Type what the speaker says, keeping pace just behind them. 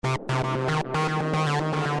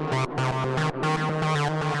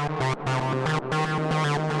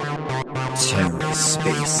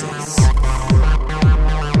TerraSpaces.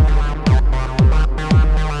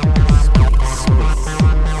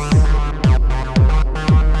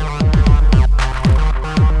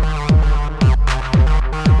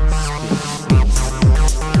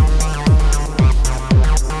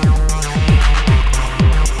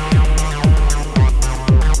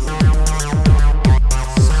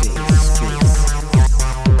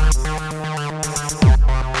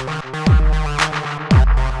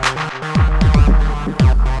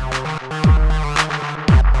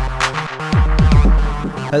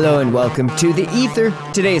 Hello and welcome to The Ether.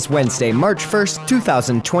 Today is Wednesday, March 1st,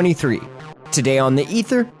 2023. Today on The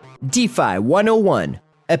Ether, DeFi 101,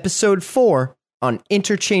 Episode 4 on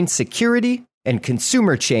Interchain Security and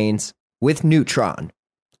Consumer Chains with Neutron.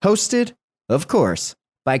 Hosted, of course,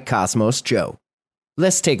 by Cosmos Joe.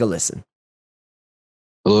 Let's take a listen.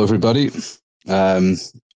 Hello, everybody.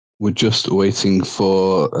 We're just waiting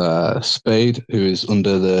for Spade, who is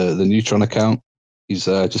under the Neutron account. He's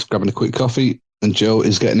just grabbing a quick coffee. And Joe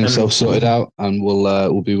is getting himself sorted out, and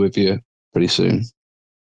we'll be with you pretty soon.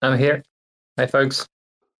 I'm here. Hi, folks.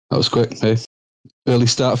 That was quick. Hey, early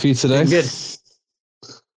start for you today. Good.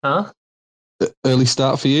 Huh? Early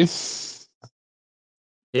start for you.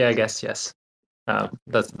 Yeah, I guess yes.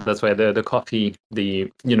 That's why the coffee,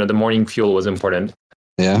 the morning fuel was important.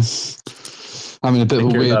 Yeah. I'm in a bit of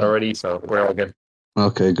a weird. That already, so we're all good.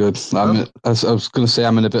 Okay, good. I was going to say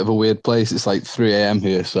I'm in a bit of a weird place. It's like 3 a.m.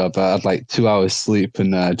 here, so I've had like 2 hours sleep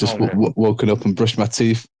and just woken up and brushed my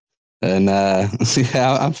teeth. And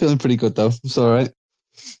yeah, I'm feeling pretty good though. It's all right.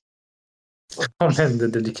 Oh man, the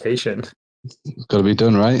dedication. It's got to be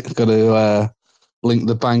done, right? Got to link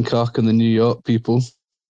the Bangkok and the New York people.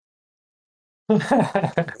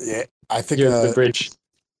 Yeah, I think the bridge.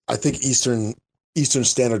 I think Eastern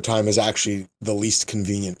Standard Time is actually the least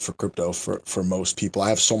convenient for crypto for most people. I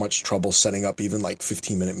have so much trouble setting up even like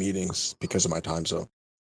 15-minute meetings because of my time zone.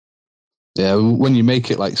 Yeah, when you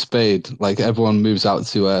make it like Spade, like everyone moves out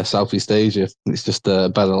to Southeast Asia. It's just a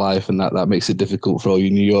better life, and that makes it difficult for all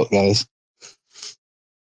you New York guys.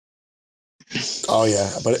 Oh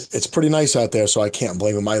yeah, but it's pretty nice out there, so I can't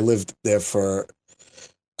blame them. I lived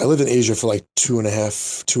in Asia for like two and a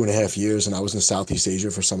half years, and I was in Southeast Asia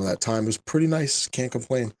for some of that time. It was pretty nice. Can't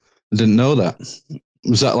complain. I didn't know that.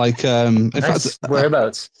 Was that like nice.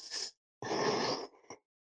 Whereabouts?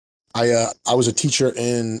 I was a teacher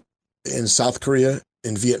in South Korea,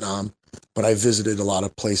 in Vietnam, but I visited a lot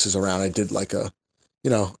of places around. I did like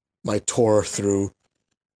my tour through,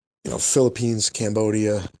 Philippines,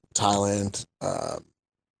 Cambodia, Thailand,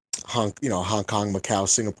 Hong Kong, Macau,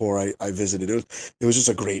 Singapore. I visited. It was just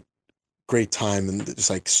a great time, and just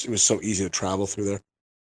like it was so easy to travel through there.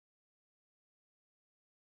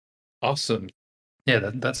 Awesome.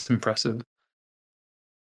 Yeah, that's impressive.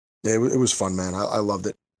 Yeah, it was fun, man. I loved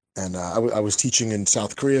it, and I was teaching in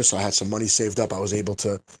South Korea, so I had some money saved up. I was able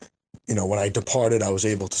to, when I departed, I was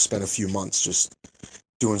able to spend a few months just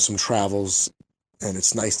doing some travels, and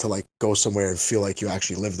it's nice to like go somewhere and feel like you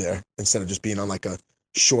actually live there instead of just being on like a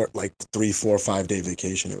short, like 3, 4, 5 day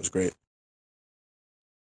vacation. It was great.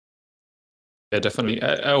 Yeah, definitely.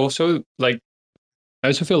 I also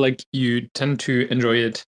feel like you tend to enjoy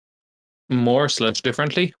it more /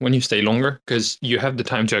 differently when you stay longer, because you have the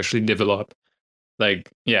time to actually develop.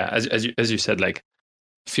 Like, yeah, as you said, like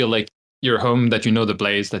feel like you're home, that you know the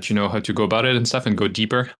place, that you know how to go about it and stuff, and go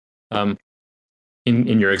deeper in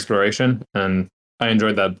your exploration. And I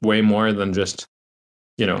enjoyed that way more than just,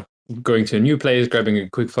 going to a new place, grabbing a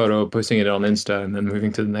quick photo, posting it on Insta, and then moving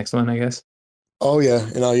to the next one, I guess. Oh yeah,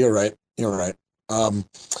 you're right. You're right.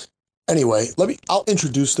 Anyway, I'll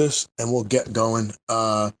introduce this and we'll get going.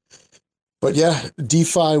 But yeah,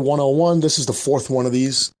 DeFi 101, this is the 4th one of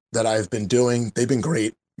these that I've been doing. They've been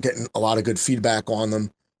great, getting a lot of good feedback on them.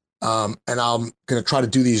 And I'm going to try to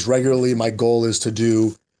do these regularly. My goal is to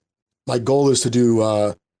do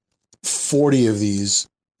 40 of these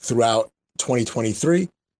throughout 2023.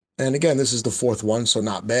 And again, this is the 4th one, so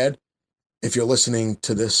not bad. If you're listening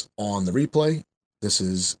to this on the replay, this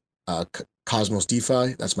is Cosmos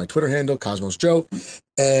DeFi. That's my Twitter handle, Cosmos Joe.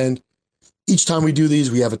 And each time we do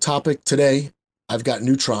these, we have a topic. Today, I've got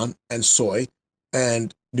Neutron and Soy.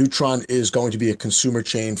 And Neutron is going to be a consumer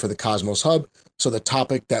chain for the Cosmos Hub. So the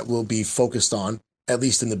topic that we'll be focused on, at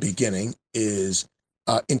least in the beginning, is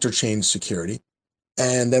interchain security.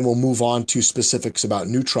 And then we'll move on to specifics about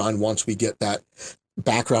Neutron once we get that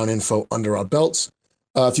background info under our belts.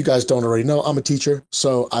 If you guys don't already know, I'm a teacher,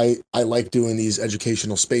 so I like doing these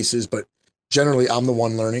educational spaces, but generally I'm the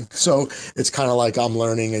one learning. So it's kind of like I'm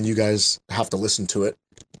learning and you guys have to listen to it.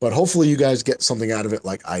 But hopefully you guys get something out of it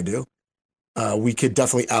like I do. We could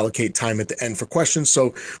definitely allocate time at the end for questions.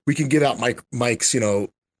 So we can give out mics,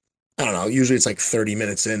 I don't know, usually it's like 30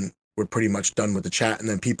 minutes in. We're pretty much done with the chat. And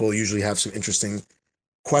then people usually have some interesting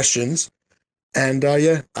questions. And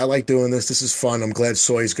yeah, I like doing this. This is fun. I'm glad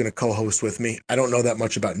Soy's going to co-host with me. I don't know that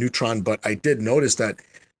much about Neutron, but I did notice that,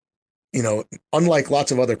 unlike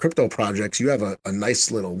lots of other crypto projects, you have a nice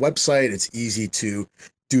little website. It's easy to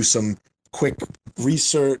do some quick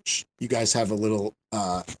research. You guys have a little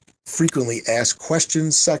frequently asked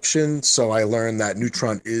questions section. So I learned that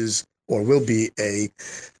Neutron is or will be a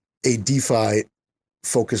DeFi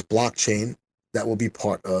focused blockchain that will be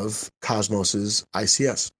part of Cosmos's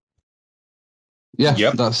ICS. Yeah,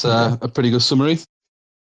 Yep. that's a pretty good summary.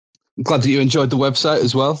 I'm glad that you enjoyed the website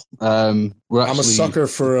as well. I'm a sucker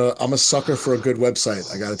for a good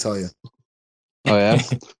website, I got to tell you. Oh yeah.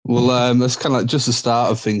 Well, that's kind of like just the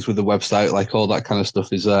start of things with the website. Like all that kind of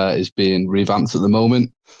stuff is being revamped at the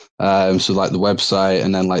moment. So like the website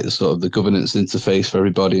and then like the sort of the governance interface for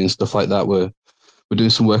everybody and stuff like that. We're doing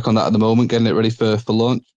some work on that at the moment, getting it ready for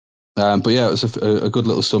launch. But yeah, it was a good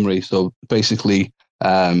little summary. So basically,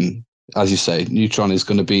 as you say, Neutron is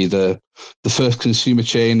going to be the first consumer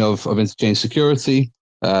chain of Interchain security.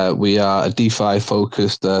 We are a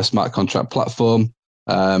DeFi-focused smart contract platform,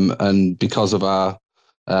 and because of our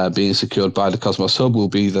being secured by the Cosmos Hub, we'll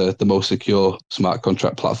be the most secure smart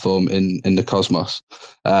contract platform in the Cosmos.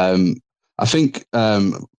 I think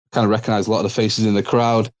kind of recognize a lot of the faces in the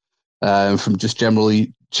crowd from just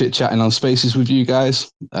generally chit-chatting on spaces with you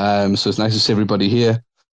guys. So it's nice to see everybody here.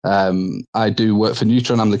 I do work for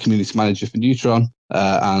Neutron. I'm the community manager for Neutron,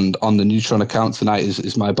 and on the Neutron account tonight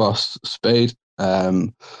is my boss Spade,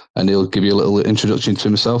 and he'll give you a little introduction to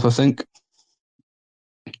himself, I think.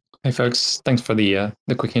 Hey folks, thanks for the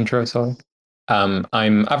quick intro. So, I'm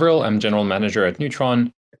Avril. I'm general manager at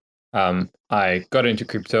Neutron. I got into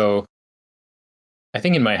crypto, I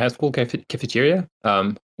think, in my high school cafeteria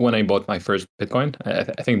when I bought my first Bitcoin.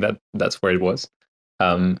 I think that's where it was.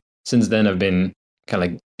 Since then, I've been kind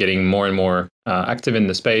of like getting more and more active in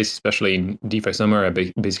the space, especially in DeFi summer. I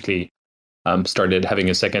basically started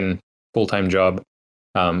having a second full-time job,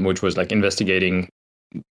 which was like investigating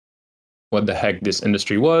what the heck this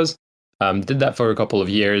industry was. Did that for a couple of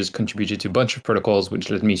years, contributed to a bunch of protocols, which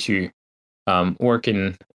led me to work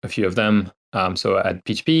in a few of them. So at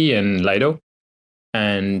P2P and Lido.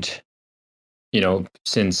 And,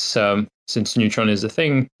 since Neutron is a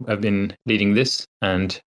thing, I've been leading this,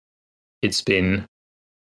 and it's been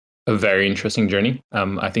a very interesting journey.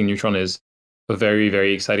 I think Neutron is a very,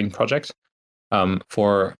 very exciting project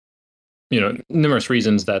for numerous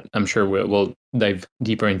reasons that I'm sure we'll dive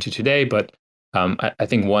deeper into today. But I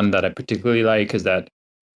think one that I particularly like is that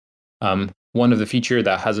one of the features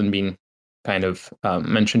that hasn't been kind of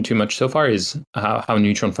mentioned too much so far is how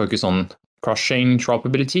Neutron focus on cross-chain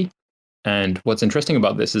interoperability. And what's interesting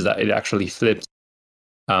about this is that it actually flips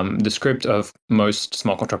the script of most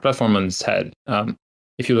smart contract platforms on its head.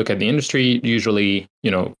 If you look at the industry, usually,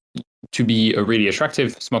 to be a really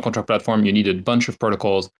attractive smart contract platform, you need a bunch of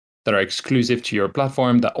protocols that are exclusive to your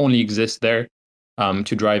platform that only exist there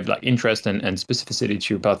to drive like interest and specificity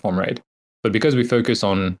to your platform, right? But because we focus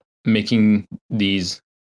on making these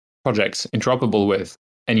projects interoperable with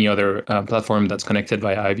any other platform that's connected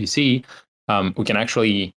via IBC, we can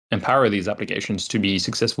actually empower these applications to be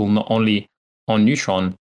successful not only on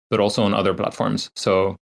Neutron, but also on other platforms.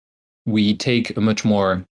 So we take a much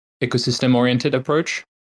more ecosystem-oriented approach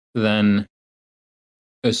than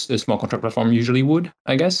a small contract platform usually would,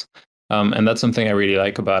 I guess. And that's something I really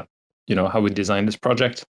like about how we designed this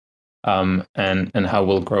project, and how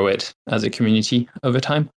we'll grow it as a community over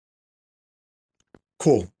time.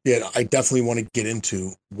 Cool. Yeah, I definitely want to get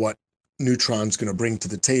into what Neutron's going to bring to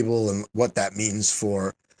the table and what that means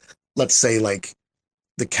for, let's say, like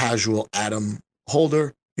the casual Atom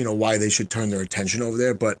holder, why they should turn their attention over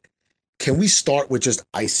there. But can we start with just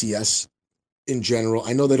ICS in general?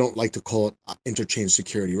 I know they don't like to call it interchain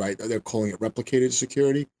security, right? They're calling it replicated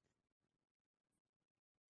security.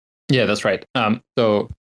 Yeah, that's right. So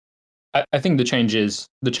I think the change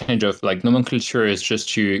of like nomenclature is just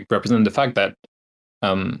to represent the fact that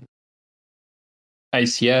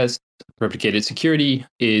ICS, replicated security,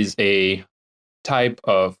 is a type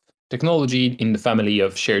of technology in the family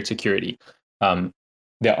of shared security.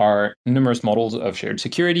 There are numerous models of shared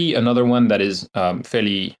security. Another one that is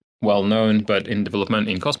fairly well known but in development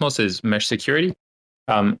in Cosmos is mesh security.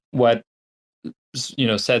 What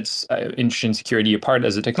sets Interchain security apart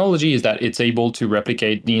as a technology is that it's able to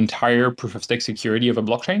replicate the entire proof of stake security of a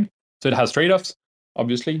blockchain. So it has trade-offs,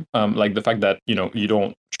 obviously, like the fact that you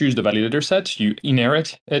don't choose the validator set, you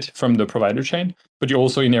inherit it from the provider chain, but you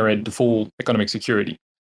also inherit the full economic security.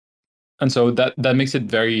 And so that makes it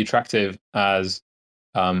very attractive as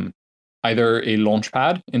either a launch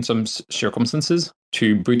pad in some circumstances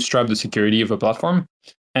to bootstrap the security of a platform,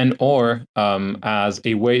 and or as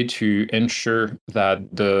a way to ensure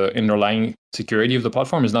that the underlying security of the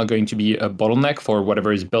platform is not going to be a bottleneck for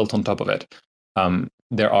whatever is built on top of it.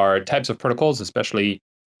 There are types of protocols, especially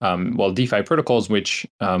DeFi protocols, which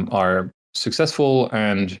are successful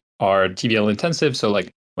and are TVL intensive. So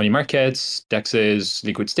like money markets, DEXs,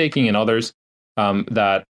 liquid staking, and others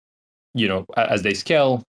that as they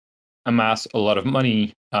scale, amass a lot of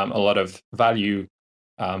money, a lot of value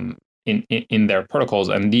in their protocols,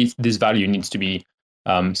 and this value needs to be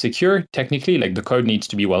secure technically. Like the code needs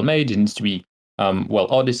to be well made, it needs to be well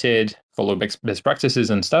audited, follow best practices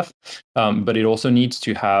and stuff. But it also needs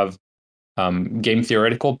to have game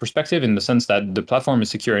theoretical perspective in the sense that the platform is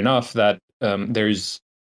secure enough that there's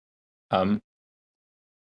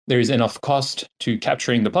enough cost to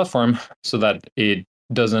capturing the platform so that it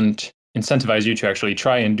doesn't incentivize you to actually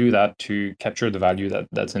try and do that to capture the value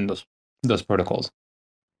that's in those protocols.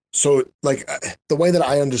 So, like, the way that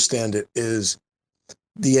I understand it is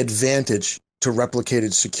the advantage to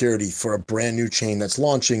replicated security for a brand new chain that's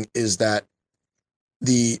launching is that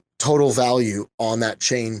the total value on that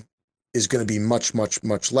chain is going to be much, much,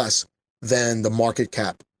 much less than the market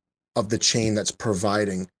cap of the chain that's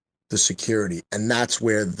providing the security. And that's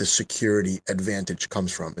where the security advantage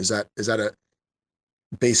comes from. Is that a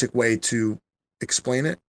basic way to explain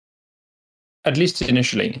it? At least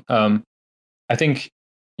initially. I think,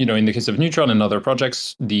 in the case of Neutron and other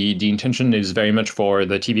projects, the intention is very much for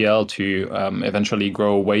the TVL to eventually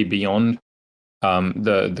grow way beyond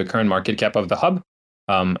the current market cap of the hub.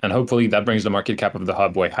 And hopefully that brings the market cap of the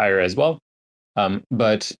hub way higher as well.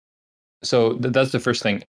 But so that's the first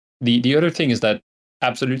thing. The other thing is that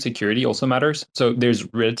absolute security also matters. So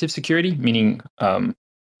there's relative security, meaning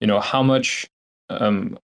how much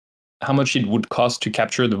it would cost to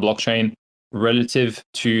capture the blockchain relative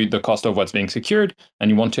to the cost of what's being secured,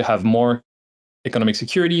 and you want to have more economic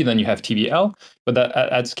security than you have TVL. But that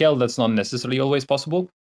at scale, that's not necessarily always possible.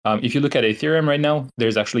 If you look at Ethereum right now,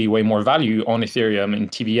 there's actually way more value on Ethereum in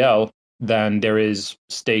TVL than there is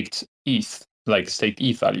staked ETH, like staked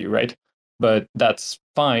ETH value, right? But that's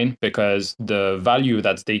fine because the value of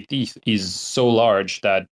that staked ETH is so large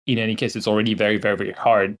that in any case, it's already very, very, very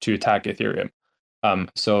hard to attack Ethereum.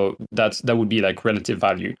 So that would be like relative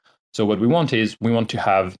value. So what we want to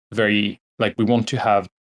have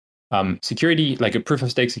security, like a proof of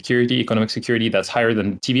stake security, economic security that's higher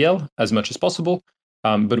than TVL as much as possible.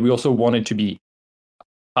 But we also want it to be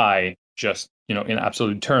high, just in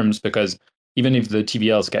absolute terms, because even if the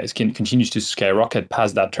TVL continues to skyrocket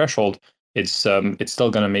past that threshold, it's still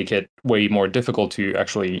going to make it way more difficult to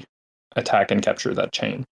actually attack and capture that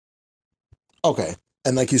chain. Okay,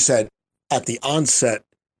 and like you said at the onset,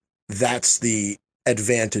 that's the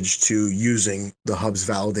advantage to using the hub's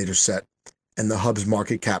validator set, and the hub's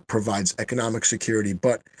market cap provides economic security.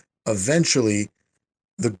 But eventually,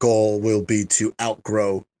 the goal will be to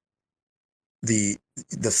outgrow the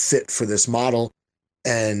fit for this model,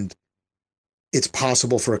 and it's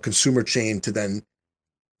possible for a consumer chain to then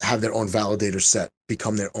have their own validator set,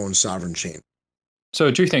 become their own sovereign chain.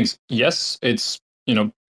 So two things. Yes, it's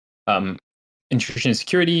Interchain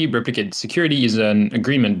security, replicated security is an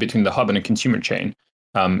agreement between the hub and a consumer chain.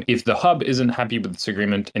 If the hub isn't happy with this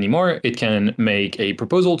agreement anymore, it can make a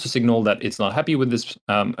proposal to signal that it's not happy with this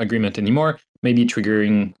agreement anymore, maybe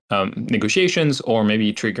triggering negotiations, or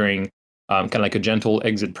maybe triggering kind of like a gentle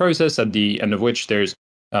exit process, at the end of which there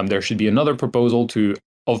should be another proposal to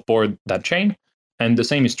offboard that chain. And the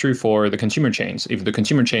same is true for the consumer chains. If the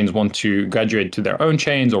consumer chains want to graduate to their own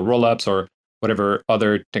chains or rollups or whatever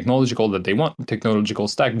other technological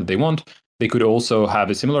stack that they want, they could also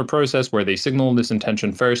have a similar process where they signal this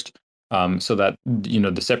intention first, so that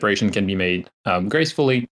the separation can be made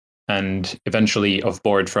gracefully, and eventually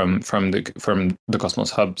offboard from the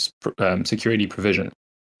Cosmos Hub's security provision.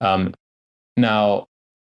 Now,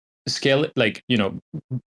 scale it,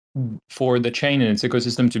 for the chain and its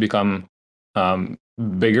ecosystem to become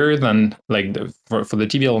bigger than for the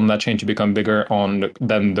TVL on that chain to become bigger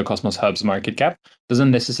than the Cosmos Hub's market cap doesn't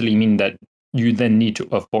necessarily mean that you then need to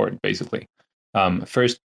offboard, basically.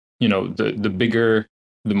 First, the bigger,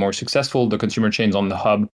 the more successful the consumer chains on the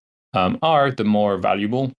hub are, the more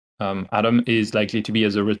valuable Atom is likely to be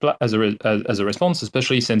as a response,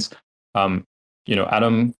 especially since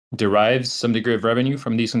Atom derives some degree of revenue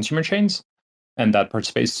from these consumer chains, and that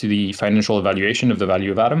participates to the financial evaluation of the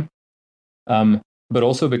value of Atom. but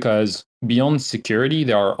also because beyond security,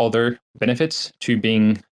 there are other benefits to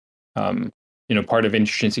being, part of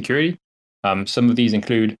Interchain security. Some of these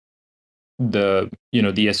include the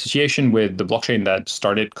association with the blockchain that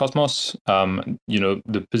started Cosmos,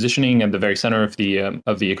 the positioning at the very center of the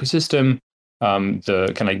ecosystem,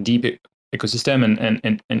 the kind of like deep ecosystem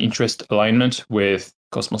and interest alignment with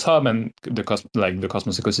Cosmos Hub and the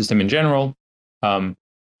Cosmos ecosystem in general, and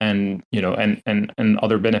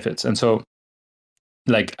other benefits. And so,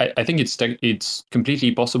 I think it's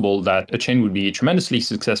completely possible that a chain would be tremendously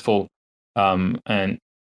successful,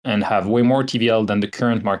 and have way more TVL than the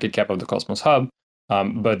current market cap of the Cosmos Hub,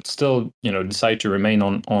 but still, decide to remain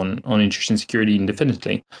on Interchain security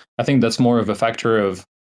indefinitely. I think that's more of a factor of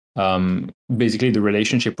basically the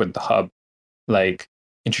relationship with the hub. Like,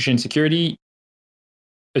 Interchain security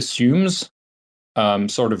assumes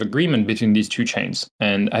sort of agreement between these two chains,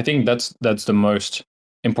 and I think that's the most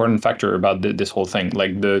important factor about this whole thing.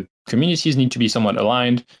 Like, the communities need to be somewhat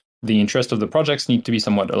aligned, the interest of the projects need to be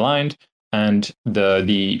somewhat aligned, and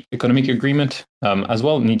the economic agreement as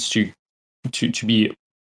well needs to be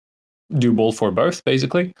doable for both,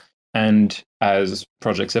 basically. And as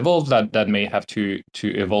projects evolve, that may have to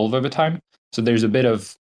evolve over time. So there's a bit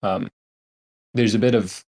of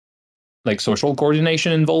like social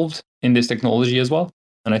coordination involved in this technology as well.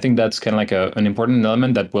 And I think that's kind of like an important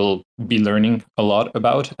element that we'll be learning a lot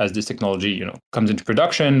about as this technology, comes into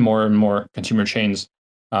production. More and more consumer chains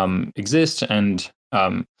exist, and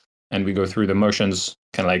we go through the motions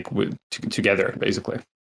kind of like together, basically.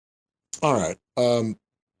 All right.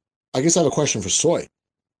 I guess I have a question for Soy.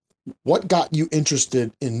 What got you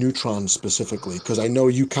interested in Neutron specifically? Because I know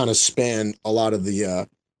you kind of span a lot of the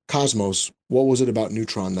Cosmos. What was it about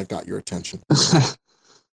Neutron that got your attention?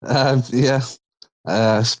 Yeah,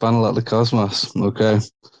 span a lot of the Cosmos. Okay.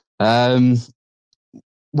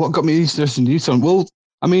 What got me interested in Neutron? Well,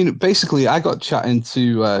 I mean, basically, I got chatting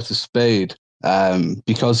to Spade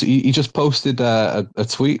because he just posted a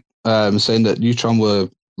tweet saying that Neutron were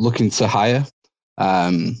looking to hire,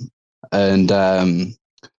 and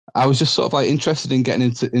I was just sort of like interested in getting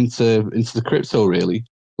into the crypto, really.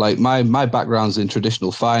 Like, my background's in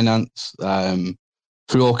traditional finance.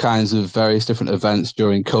 Through all kinds of various different events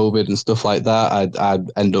during COVID and stuff like that,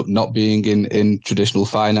 I'd end up not being in traditional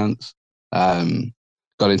finance.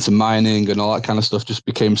 Got into mining and all that kind of stuff. Just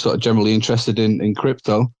became sort of generally interested in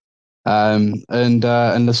crypto. And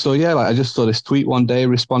so yeah, like, I just saw this tweet one day,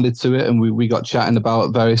 responded to it, and we got chatting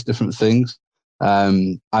about various different things.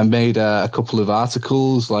 I made a couple of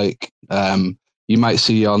articles, like you might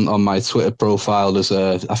see on my Twitter profile.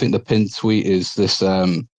 I think the pinned tweet is this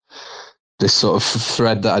sort of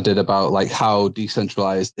thread that I did about like how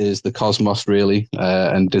decentralized is the Cosmos really,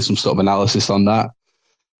 and did some sort of analysis on that.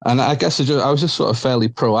 And I guess I was just sort of fairly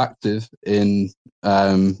proactive in,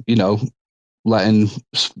 letting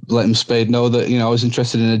Spade know that I was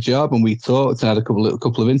interested in a job, and we talked and had a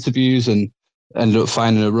couple of interviews, and ended up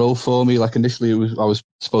finding a role for me. Like, initially, I was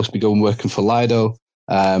supposed to be going working for Lido,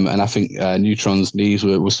 and I think Neutron's needs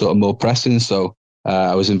were sort of more pressing, so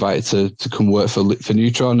I was invited to come work for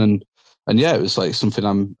Neutron, and yeah, it was like something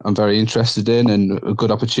I'm very interested in, and a good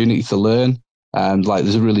opportunity to learn. And like,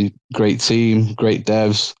 there's a really great team, great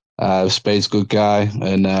devs. Spade's a good guy,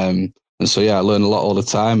 and so yeah, I learn a lot all the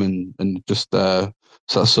time, and just so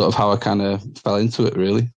that's sort of how I kind of fell into it,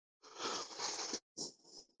 really.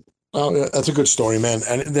 Oh, yeah, that's a good story, man.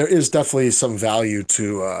 And there is definitely some value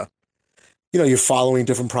to, you're following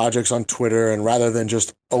different projects on Twitter, and rather than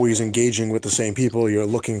just always engaging with the same people, you're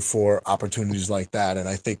looking for opportunities like that. And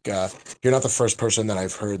I think you're not the first person that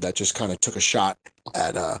I've heard that just kind of took a shot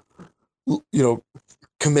at,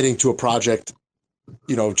 committing to a project,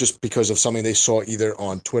 just because of something they saw either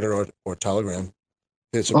on Twitter or Telegram.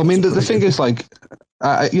 I mean, the thing is, like,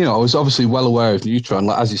 I was obviously well aware of Neutron.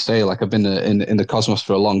 Like, as you say, like, I've been in the Cosmos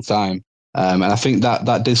for a long time, and I think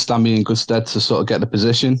that did stand me in good stead to sort of get the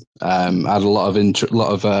position. I had a lot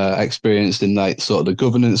of experience in like sort of the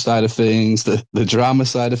governance side of things, the drama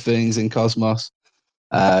side of things in Cosmos,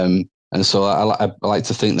 and so I like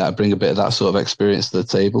to think that I bring a bit of that sort of experience to the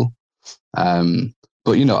table.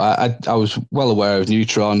 But I was well aware of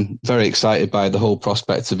Neutron, very excited by the whole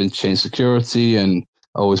prospect of Interchain security, and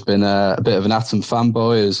always been a bit of an Atom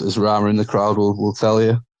fanboy, as Rama in the crowd will tell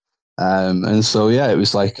you. And so yeah, it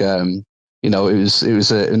was like it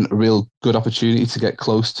was a real good opportunity to get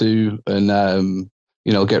close to, and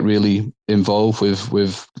get really involved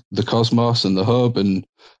with the Cosmos and the hub, and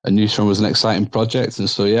Neutron was an exciting project, and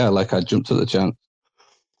so yeah, like, I jumped at the chance.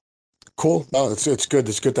 Cool. No, it's good.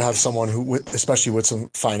 It's good to have someone who, especially with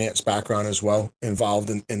some finance background as well, involved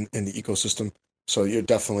in the ecosystem. So you're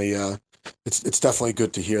definitely it's definitely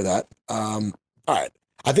good to hear that. All right.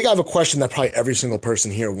 I think I have a question that probably every single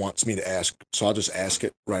person here wants me to ask, so I'll just ask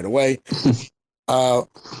it right away.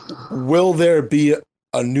 Will there be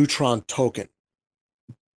a neutron token?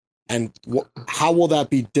 And how will that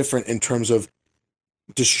be different in terms of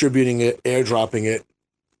distributing it, airdropping it,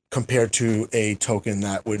 compared to a token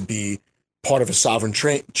that would be part of a sovereign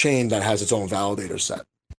chain that has its own validator set?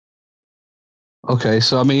 Okay,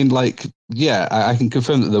 so I mean, like, yeah, I can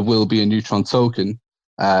confirm that there will be a neutron token.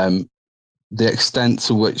 The extent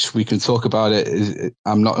to which we can talk about it is,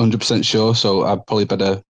 I'm not 100% sure, so I'd probably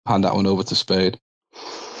better hand that one over to Spade.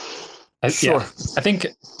 Sure. Yeah, I think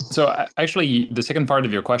so. Actually, the second part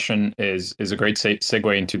of your question is a great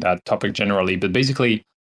segue into that topic generally. But basically,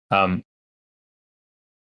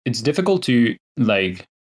 it's difficult to like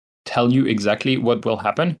tell you exactly what will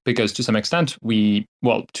happen because to some extent to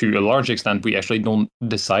a large extent we actually don't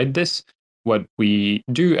decide this. What we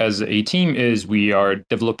do as a team is we are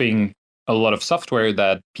developing a lot of software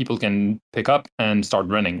that people can pick up and start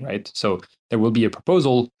running, right? So there will be a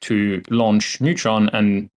proposal to launch Neutron,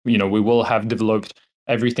 and we will have developed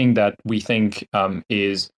everything that we think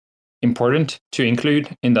is important to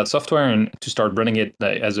include in that software and to start running it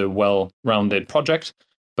as a well-rounded project.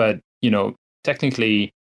 But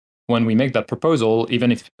technically, when we make that proposal,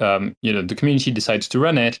 even if the community decides to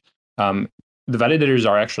run it, the validators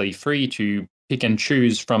are actually free to pick and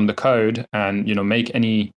choose from the code and make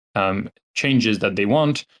any changes that they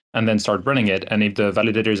want and then start running it. And if the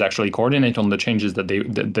validators actually coordinate on the changes that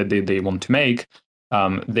they want to make,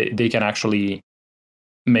 they can actually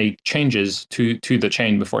make changes to the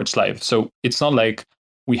chain before it's live. So it's not like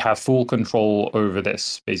we have full control over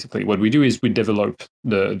this. Basically, what we do is we develop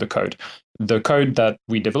the code. The code that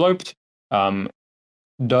we developed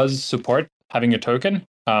does support having a token.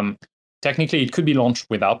 Technically, it could be launched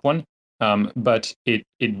without one, but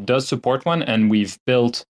it does support one, and we've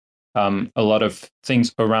built a lot of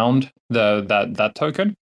things around that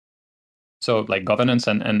token. So like governance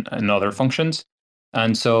and other functions.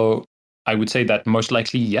 And so I would say that most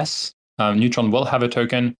likely, yes, Neutron will have a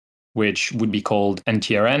token, which would be called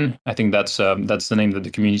NTRN. I think that's the name that the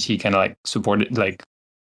community kind of like supported, like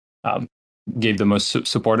gave the most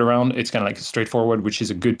support around. It's kind of like straightforward, which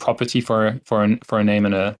is a good property for a name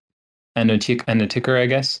and a ticker, I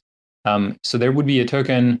guess. So there would be a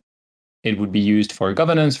token. It would be used for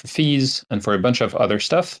governance, for fees, and for a bunch of other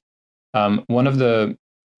stuff. One of the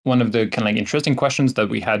kind of like interesting questions that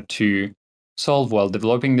we had to solve while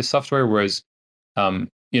developing this software was,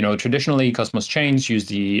 traditionally Cosmos chains use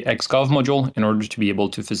the XGov module in order to be able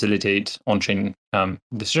to facilitate on-chain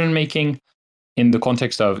decision making. In the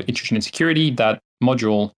context of Interchain security, that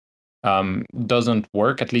module doesn't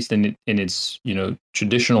work, at least in its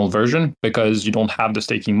traditional version, because you don't have the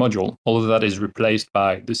staking module. All of that is replaced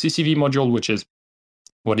by the CCV module, which is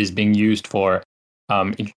what is being used for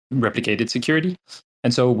replicated security.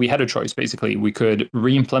 And so we had a choice. Basically, we could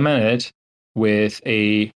re-implement it with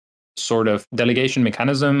a sort of delegation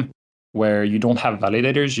mechanism where you don't have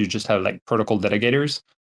validators, you just have like protocol delegators,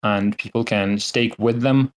 and people can stake with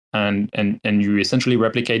them, and you essentially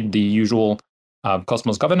replicate the usual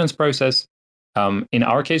Cosmos governance process. In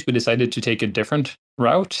our case, we decided to take a different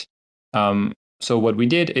route. So what we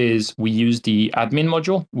did is we used the admin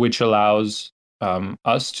module, which allows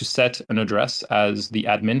us to set an address as the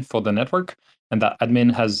admin for the network, and that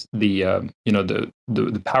admin has the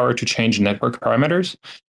power to change network parameters.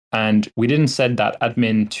 And we didn't set that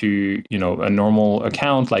admin to a normal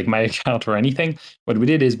account like my account or anything. What we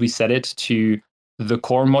did is we set it to the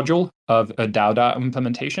core module of a DAO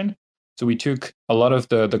implementation. So we took a lot of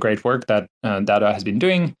the great work that DAO has been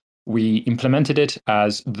doing. We implemented it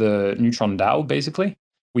as the Neutron DAO. Basically,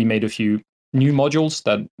 we made a few new modules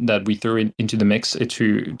that we threw into the mix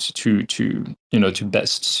to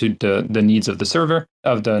best suit the needs of the server,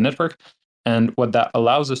 of the network. And what that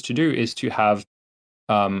allows us to do is to have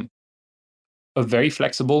a very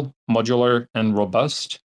flexible, modular, and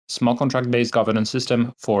robust smart contract-based governance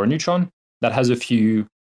system for Neutron that has a few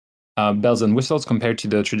bells and whistles compared to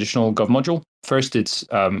the traditional gov module. First, it's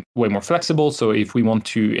way more flexible. So if we want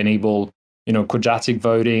to enable quadratic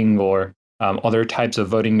voting or other types of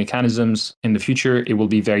voting mechanisms in the future, it will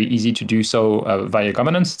be very easy to do so via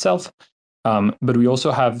governance itself. But we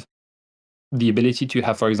also have the ability to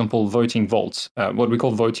have, for example, voting vaults. What we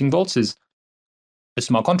call voting vaults is a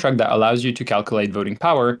smart contract that allows you to calculate voting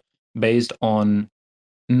power based on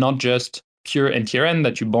not just pure NTRN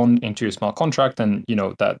that you bond into a smart contract, and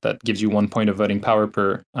that gives you 1 point of voting power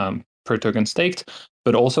per token staked,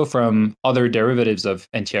 but also from other derivatives of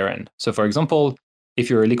NTRN. So, for example, if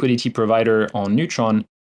you're a liquidity provider on Neutron,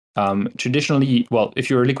 traditionally, well, if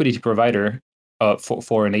you're a liquidity provider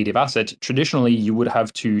for a native asset, traditionally you would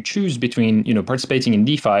have to choose between participating in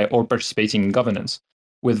DeFi or participating in governance.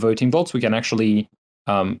 With voting vaults, we can actually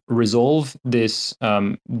resolve this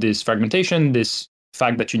this fragmentation, this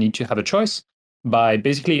fact that you need to have a choice, by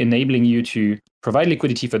basically enabling you to provide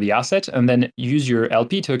liquidity for the asset and then use your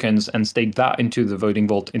LP tokens and stake that into the voting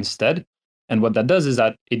vault instead. And what that does is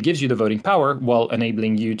that it gives you the voting power while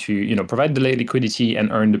enabling you to provide the liquidity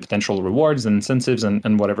and earn the potential rewards and incentives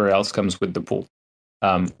and whatever else comes with the pool.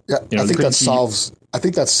 I think that solves. I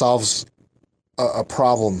think that solves a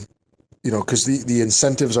problem, because the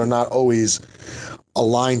incentives are not always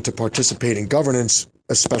aligned to participate in governance,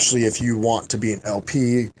 especially if you want to be an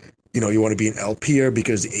LP. You want to be an LPer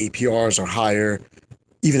because the APRs are higher,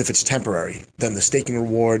 even if it's temporary, than the staking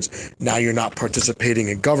rewards. Now you're not participating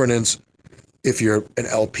in governance if you're an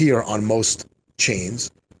LPer on most chains,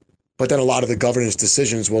 but then a lot of the governance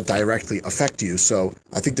decisions will directly affect you. So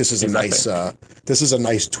I think this is a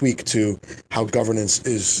nice tweak to how governance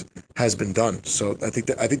has been done. So I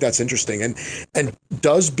think that's interesting. And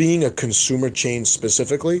does being a consumer chain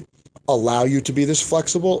specifically allow you to be this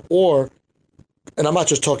flexible? Or, and I'm not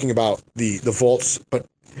just talking about the vaults, but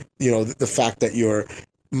the fact that you're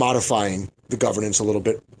modifying the governance a little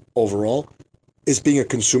bit overall, is being a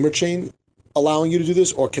consumer chain allowing you to do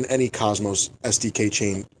this, or can any Cosmos SDK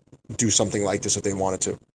chain do something like this if they wanted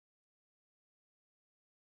to?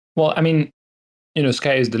 Well, I mean,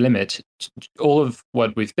 sky is the limit. All of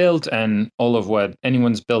what we've built and all of what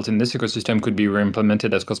anyone's built in this ecosystem could be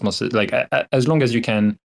re-implemented as Cosmos, like as long as you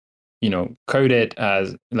can, code it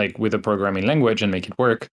as like with a programming language and make it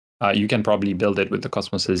work. You can probably build it with the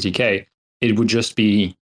Cosmos SDK. It would just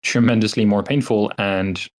be tremendously more painful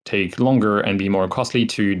and take longer and be more costly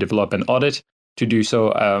to develop and audit to do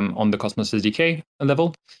so on the Cosmos SDK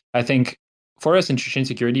level. I think for us, Interchain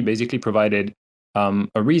Security basically provided a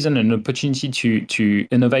reason and an opportunity to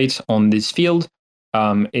innovate on this field.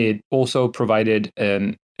 It also provided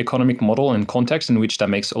an economic model and context in which that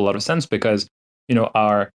makes a lot of sense, because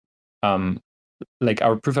our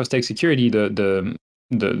proof of stake security, the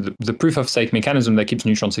proof of stake mechanism that keeps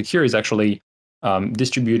Neutron secure is actually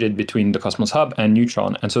distributed between the Cosmos Hub and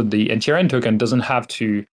Neutron. And so the NTRN token doesn't have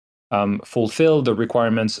to fulfill the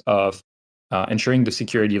requirements of ensuring the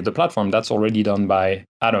security of the platform. That's already done by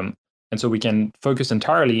Atom. And so we can focus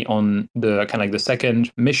entirely on the kind of like the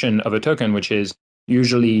second mission of a token, which is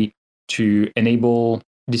usually to enable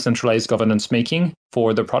decentralized governance making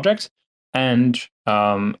for the project, and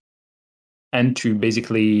to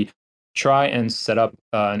basically try and set up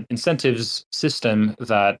an incentives system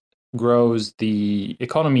that grows the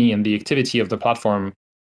economy and the activity of the platform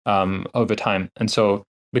over time. And so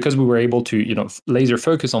because we were able to laser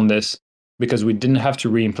focus on this, because we didn't have to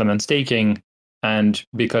re-implement staking, and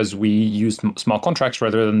because we used small contracts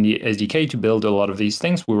rather than the SDK to build a lot of these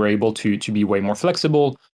things, we were able to be way more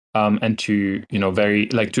flexible and to to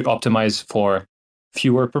optimize for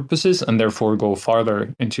fewer purposes, and therefore go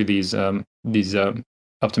farther into these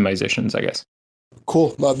optimizations, I guess.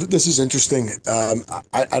 Cool. Well, this is interesting.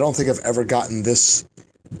 I don't think I've ever gotten this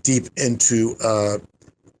deep into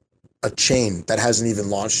a chain that hasn't even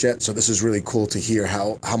launched yet. So this is really cool to hear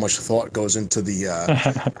how much thought goes into the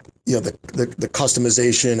the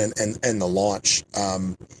customization and the launch.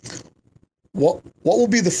 What will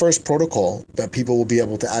be the first protocol that people will be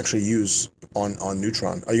able to actually use on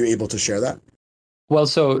Neutron? Are you able to share that? Well,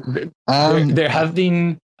 so there have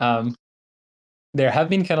been kind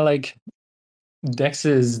of like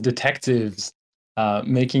Dex's detectives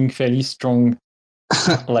making fairly strong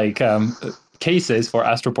cases for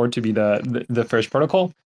Astroport to be the first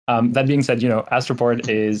protocol. That being said, Astroport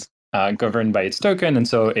is governed by its token, and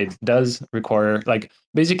so it does require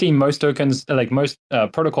basically most tokens, most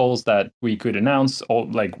protocols that we could announce,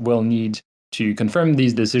 will need to confirm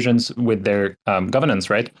these decisions with their governance,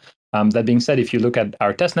 right? That being said, if you look at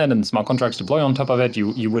our testnet and smart contracts deploy on top of it,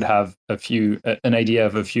 you would have an idea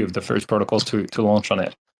of a few of the first protocols to launch on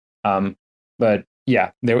it. But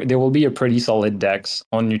yeah, there will be a pretty solid DEX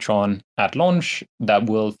on Neutron at launch that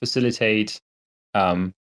will facilitate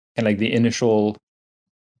kind of like the initial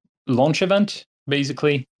launch event,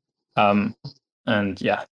 basically. And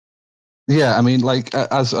yeah. Yeah, I mean,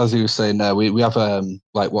 as you were saying there, we have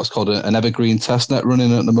what's called an evergreen testnet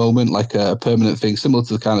running at the moment, like a permanent thing, similar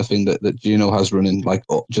to the kind of thing that Juno has running,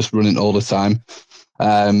 just running all the time.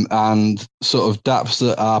 And sort of dApps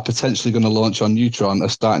that are potentially going to launch on Neutron are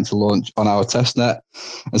starting to launch on our testnet.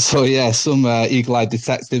 And so, yeah, some eagle-eyed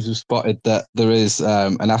detectives have spotted that there is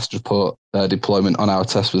an Astroport deployment on our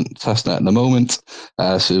testnet at the moment.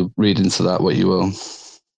 So read into that what you will.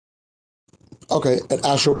 Okay, and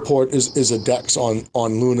Astroport is a DEX on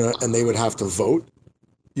Luna, and they would have to vote.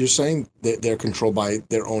 You're saying that they're controlled by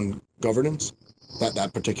their own governance,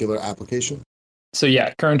 that particular application? So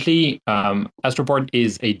yeah, currently Astroport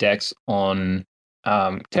is a DEX on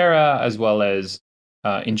Terra as well as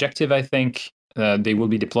Injective. I think they will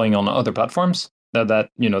be deploying on other platforms.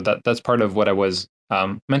 That's part of what I was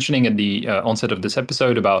mentioning at the onset of this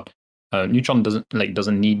episode about Neutron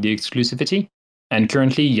doesn't need the exclusivity. And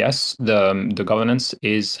currently, yes, the governance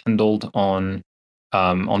is handled on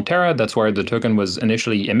Terra. That's where the token was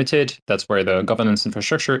initially emitted. That's where the governance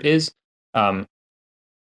infrastructure is. Yeah.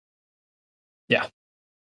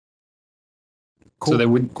 Cool, So there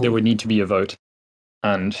cool. would need to be a vote,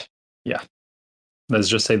 and yeah, let's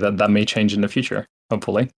just say that may change in the future,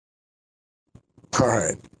 hopefully. All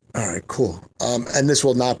right, cool. And this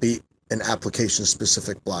will not be an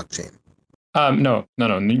application-specific blockchain. No.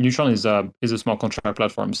 Neutron is a small contract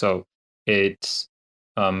platform, so it's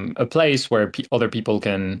a place where other people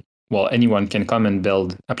anyone can come and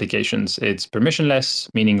build applications. It's permissionless,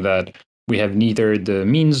 meaning that we have neither the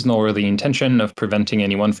means nor the intention of preventing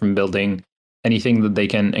anyone from building anything that they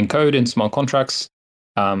can encode in small contracts.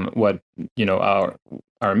 What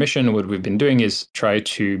our mission, what we've been doing, is try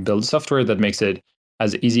to build software that makes it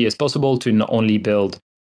as easy as possible to not only build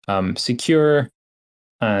secure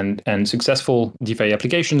and successful DeFi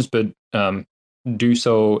applications, but do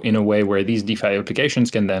so in a way where these DeFi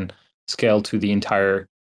applications can then scale to the entire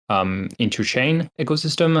Interchain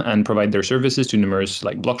ecosystem and provide their services to numerous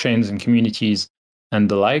like blockchains and communities and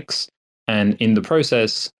the likes. And in the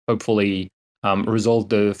process, hopefully, resolve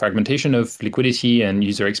the fragmentation of liquidity and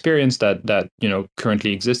user experience that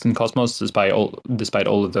currently exists in Cosmos, despite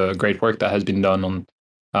all of the great work that has been done on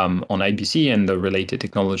IBC and the related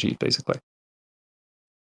technology, basically.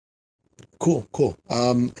 Cool.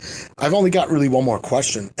 I've only got really one more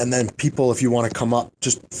question, and then people, if you want to come up,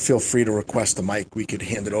 just feel free to request the mic. We could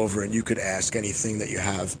hand it over, and you could ask anything that you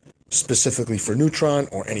have specifically for Neutron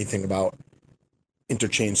or anything about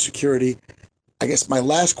Interchain security. I guess my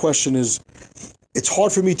last question is, it's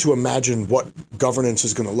hard for me to imagine what governance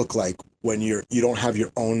is going to look like when you don't have your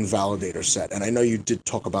own validator set. And I know you did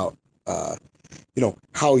talk about,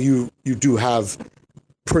 how you do have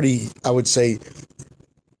pretty, I would say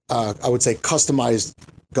customized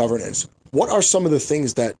governance. What are some of the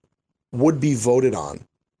things that would be voted on,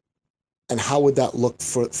 and how would that look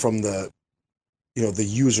from the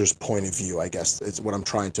user's point of view? I guess it's what I'm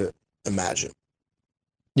trying to imagine.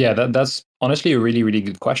 Yeah, that's honestly a really, really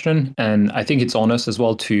good question, and I think it's on us as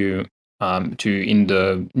well to in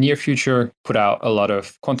the near future put out a lot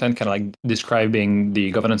of content, kind of like describing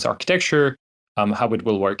the governance architecture, how it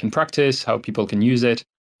will work in practice, how people can use it,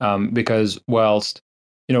 because whilst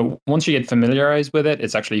once you get familiarized with it,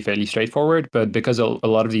 it's actually fairly straightforward. But because a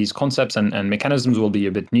lot of these concepts and mechanisms will be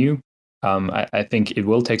a bit new, I think it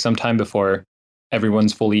will take some time before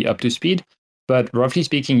everyone's fully up to speed. But roughly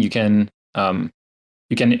speaking, you can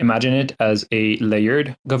imagine it as a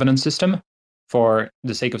layered governance system. For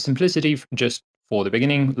the sake of simplicity, just for the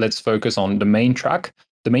beginning, let's focus on the main track.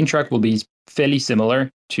 The main track will be fairly similar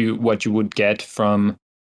to what you would get from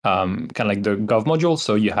kind of like the gov module.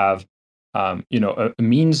 So you have a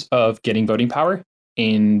means of getting voting power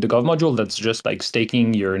in the gov module. That's just like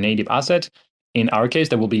staking your native asset. In our case,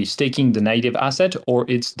 that will be staking the native asset or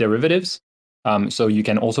its derivatives. So you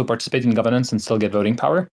can also participate in governance and still get voting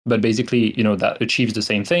power. But basically, that achieves the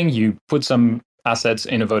same thing. You put some assets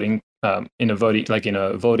in a voting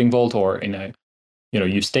vault, or in a,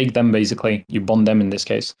 you stake them, basically, you bond them in this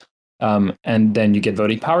case. And then you get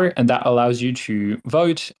voting power, and that allows you to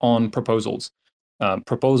vote on proposals.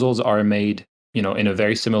 Proposals are made, in a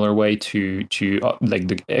very similar way to like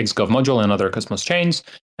the XGov module and other Cosmos chains.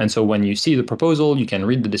 And so when you see the proposal, you can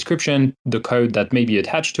read the description, the code that may be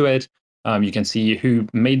attached to it. You can see who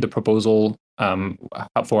made the proposal,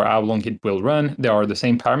 for how long it will run. There are the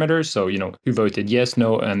same parameters, so who voted yes,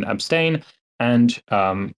 no, and abstain, and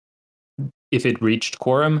if it reached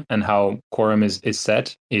quorum, and how quorum is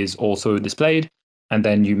set is also displayed. And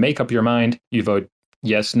then you make up your mind, you vote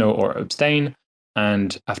yes, no, or abstain.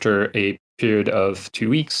 And after a period of 2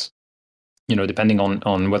 weeks, depending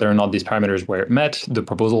on whether or not these parameters were met, the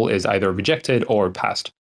proposal is either rejected or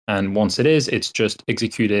passed. And once it is, it's just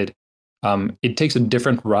executed. It takes a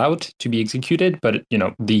different route to be executed, but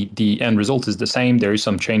the end result is the same. There is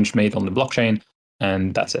some change made on the blockchain,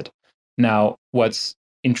 and that's it. Now, what's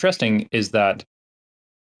interesting is that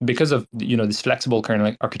because of this flexible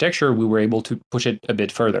kernel architecture, we were able to push it a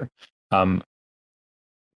bit further.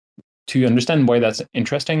 To understand why that's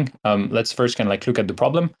interesting, let's first kind of like look at the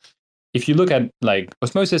problem. If you look at like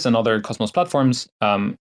Osmosis and other Cosmos platforms,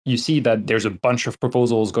 you see that there's a bunch of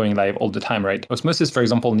proposals going live all the time, right? Osmosis, for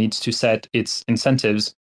example, needs to set its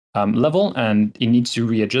incentives level, and it needs to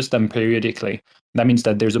readjust them periodically. That means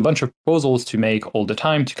that there's a bunch of proposals to make all the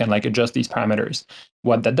time to kind of like adjust these parameters.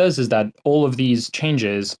 What that does is that all of these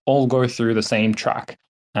changes all go through the same track.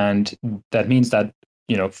 And that means that,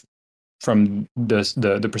 from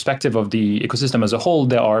the perspective of the ecosystem as a whole,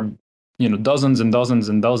 there are dozens and dozens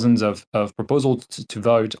and dozens of proposals to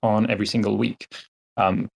vote on every single week.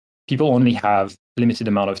 People only have limited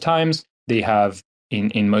amount of times. They have,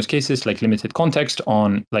 in most cases, like limited context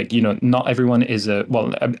on, like, not everyone is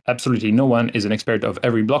absolutely no one is an expert of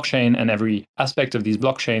every blockchain and every aspect of these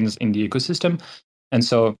blockchains in the ecosystem. And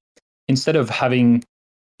so instead of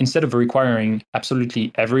requiring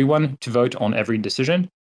absolutely everyone to vote on every decision,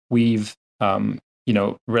 we've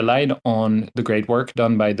relied on the great work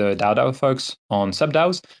done by the DAO folks on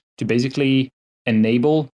sub-DAOs to basically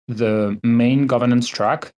enable the main governance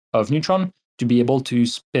track of Neutron to be able to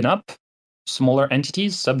spin up smaller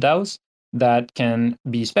entities, sub-DAOs, that can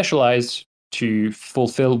be specialized to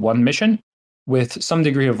fulfill one mission with some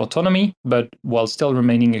degree of autonomy, but while still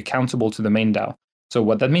remaining accountable to the main DAO. So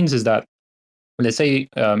what that means is that, let's say,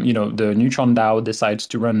 the Neutron DAO decides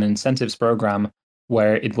to run an incentives program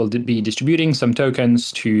where it will be distributing some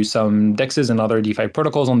tokens to some DEXs and other DeFi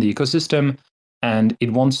protocols on the ecosystem, and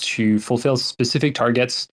it wants to fulfill specific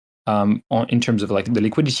targets in terms of like the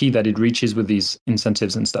liquidity that it reaches with these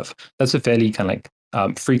incentives and stuff. That's a fairly kind of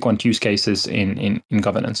like frequent use cases in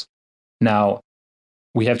governance. Now,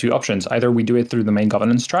 we have two options. Either we do it through the main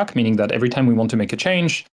governance track, meaning that every time we want to make a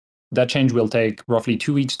change, that change will take roughly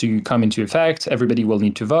 2 weeks to come into effect. Everybody will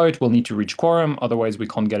need to vote, will need to reach quorum, otherwise we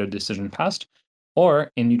can't get a decision passed.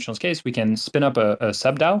 Or in Neutron's case, we can spin up a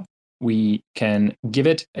sub-DAO. We can give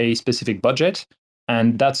it a specific budget,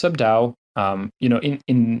 and that sub-DAO,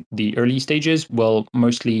 in the early stages, will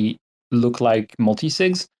mostly look like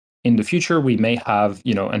multi-sigs. In the future, we may have,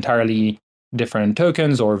 entirely different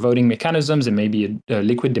tokens or voting mechanisms. It may be a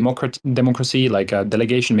liquid democracy, like a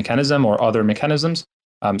delegation mechanism or other mechanisms.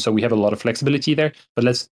 So we have a lot of flexibility there. But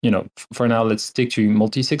let's, for now, let's stick to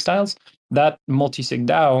multi-sig styles. That multi-sig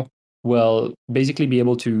DAO will basically be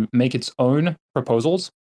able to make its own proposals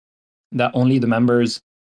that only the members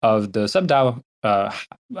of the sub-DAO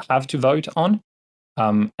have to vote on.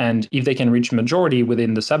 And if they can reach majority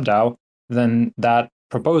within the sub-DAO, then that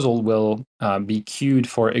proposal will be queued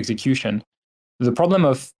for execution. The problem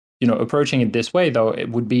of approaching it this way, though, it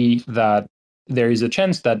would be that there is a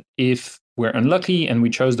chance that if we're unlucky and we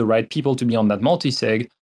chose the right people to be on that multi-sig,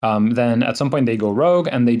 then at some point they go rogue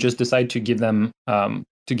and they just decide to give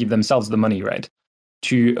themselves the money, right?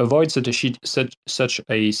 To avoid such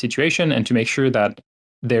a situation and to make sure that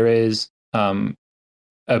there is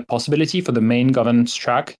a possibility for the main governance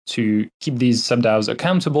track to keep these sub-DAOs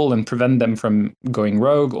accountable and prevent them from going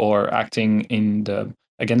rogue or acting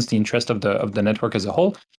against the interest of the network as a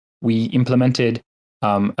whole, we implemented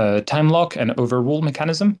a time lock and overrule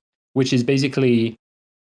mechanism, which is basically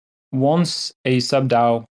once a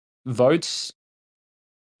sub-DAO votes,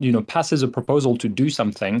 passes a proposal to do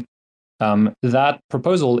something, that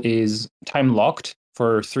proposal is time locked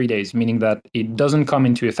for 3 days, meaning that it doesn't come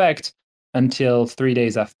into effect until 3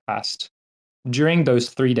 days have passed. During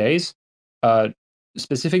those 3 days, a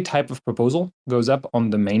specific type of proposal goes up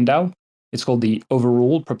on the main DAO. It's called the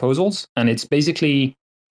overrule proposals, and it's basically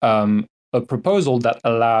a proposal that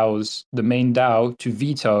allows the main DAO to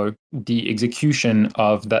veto the execution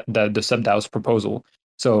of the sub-DAO's proposal.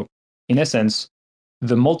 So in essence,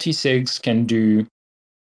 the multi-sigs can do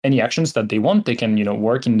any actions that they want. They can,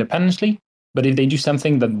 work independently. But if they do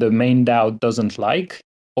something that the main DAO doesn't like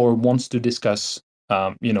or wants to discuss,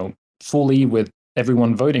 fully with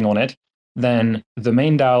everyone voting on it, then the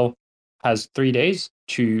main DAO has 3 days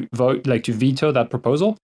to vote, to veto that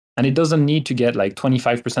proposal. And it doesn't need to get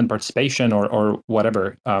 25% participation or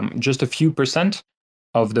whatever. Just a few percent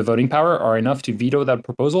of the voting power are enough to veto that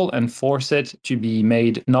proposal and force it to be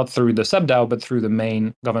made not through the sub-DAO, but through the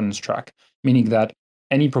main governance track, meaning that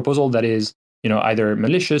any proposal that is, either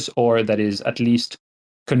malicious or that is at least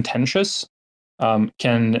contentious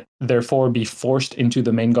can therefore be forced into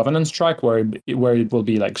the main governance track where it will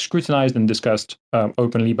be scrutinized and discussed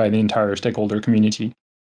openly by the entire stakeholder community.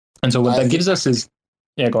 And so what that gives us is,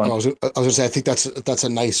 yeah, go on. I was going to say, I think that's a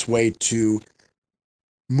nice way to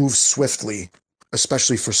move swiftly,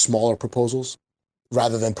 especially for smaller proposals,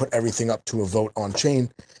 rather than put everything up to a vote on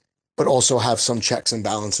chain, but also have some checks and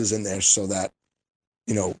balances in there so that,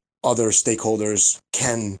 other stakeholders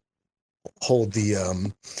can hold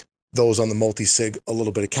the those on the multi-sig a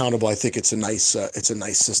little bit accountable. I think it's a nice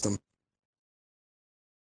system.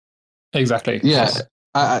 Exactly. Yeah.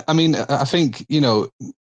 I mean, I think,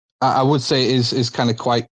 I would say it is kind of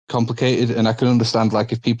quite complicated, and I can understand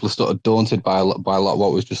like if people are sort of daunted by by a lot of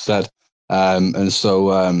what was just said, and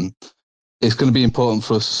so it's going to be important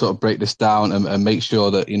for us to sort of break this down and make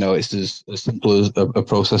sure that it's as simple as a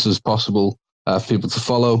process as possible for people to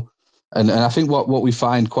follow. And I think what we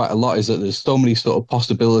find quite a lot is that there's so many sort of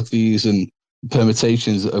possibilities and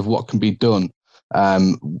permutations of what can be done.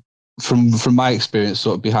 From my experience,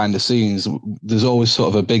 sort of behind the scenes, there's always sort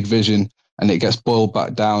of a big vision, and it gets boiled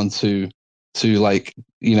back down to like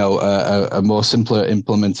a more simpler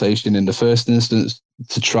implementation in the first instance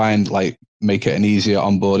to try and like make it an easier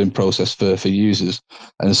onboarding process for users.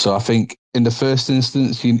 And so I think in the first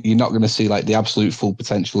instance, you're not going to see like the absolute full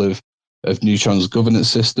potential of Neutron's governance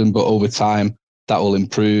system, but over time that will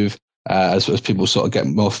improve as people sort of get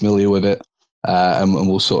more familiar with it, and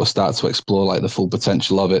we'll sort of start to explore like the full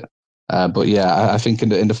potential of it. But yeah, I think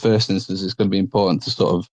in the first instance, it's going to be important to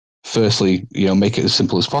sort of firstly, make it as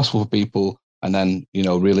simple as possible for people, and then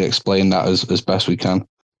really explain that as best we can.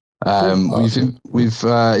 We've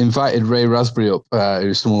invited Ray Raspberry up,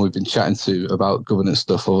 who's someone we've been chatting to about governance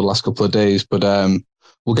stuff over the last couple of days. But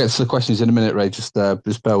we'll get to the questions in a minute, Ray. Just bear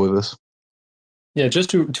with us. Yeah, just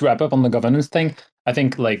to wrap up on the governance thing, I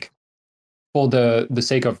think like for the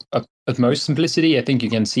sake of utmost simplicity, I think you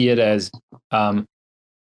can see it as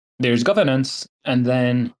there's governance, and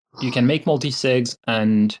then you can make multi-sigs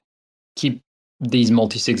and keep these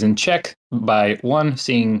multi-sigs in check by one,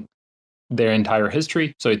 seeing their entire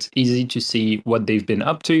history, so it's easy to see what they've been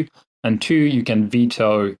up to, and two, you can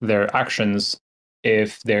veto their actions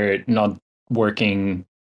if they're not working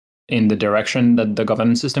in the direction that the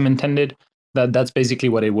governance system intended. That's basically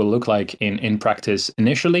what it will look like in practice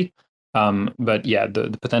initially. But yeah,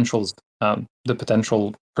 the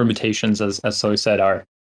potential permutations, as Zoe said, are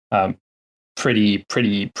pretty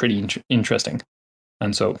interesting,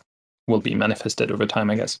 and so will be manifested over time,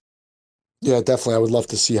 I guess. Yeah, definitely. I would love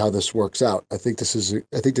to see how this works out. I think this is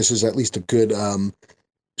at least a good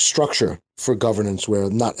structure for governance, where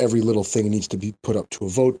not every little thing needs to be put up to a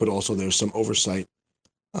vote, but also there's some oversight.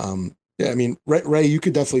 Yeah, I mean, Ray, you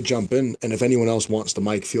could definitely jump in, and if anyone else wants the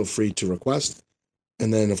mic, feel free to request.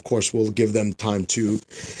 And then, of course, we'll give them time to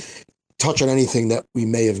touch on anything that we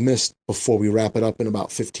may have missed before we wrap it up in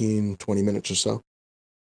about 15, 20 minutes or so.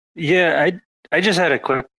 Yeah, I just had a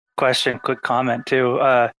quick comment too.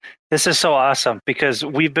 This is so awesome because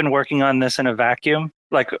we've been working on this in a vacuum,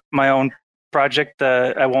 like my own project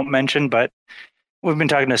I won't mention, but we've been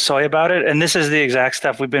talking to Soy about it, and this is the exact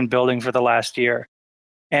stuff we've been building for the last year.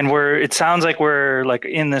 And it sounds like we're like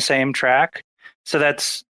in the same track. So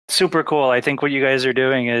that's super cool. I think what you guys are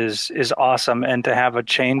doing is awesome, and to have a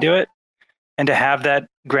chain do it and to have that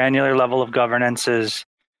granular level of governance is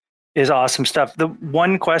awesome stuff. The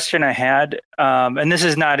one question I had, and this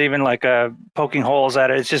is not even like a poking holes at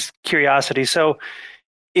it, it's just curiosity. So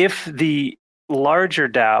if the larger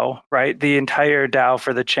DAO, right, the entire DAO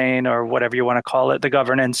for the chain or whatever you want to call it, the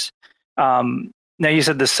governance, now you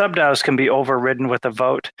said the sub-DAOs can be overridden with a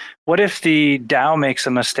vote. What if the DAO makes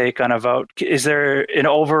a mistake on a vote? Is there an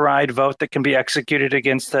override vote that can be executed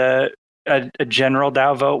against a general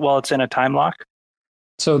DAO vote while it's in a time lock?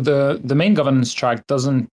 So the main governance track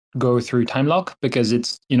doesn't go through time lock because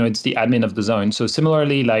it's the admin of the zone. So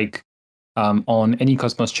similarly, like on any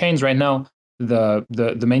Cosmos chains right now,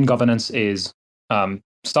 the main governance is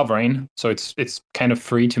sovereign, so it's kind of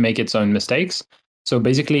free to make its own mistakes. So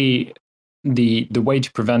basically, the way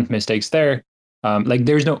to prevent mistakes there, like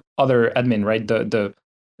there's no other admin, right?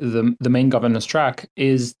 The main governance track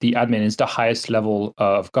is the admin, is the highest level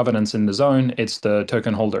of governance in the zone. It's the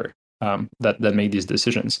token holder that made these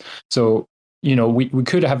decisions. So we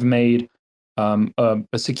could have made a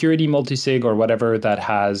security multisig or whatever that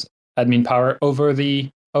has admin power over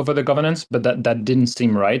the governance, but that didn't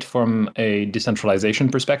seem right from a decentralization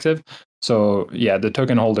perspective. So yeah, the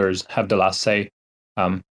token holders have the last say.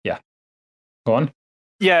 Yeah, go on.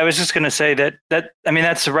 Yeah, I was just going to say that I mean,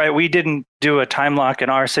 that's right. We didn't do a time lock in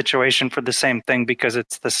our situation for the same thing because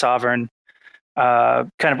it's the sovereign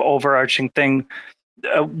kind of overarching thing.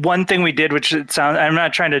 One thing we did, which I'm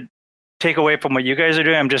not trying to take away from what you guys are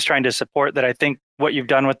doing. I'm just trying to support that. I think what you've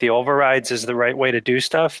done with the overrides is the right way to do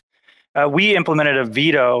stuff. We implemented a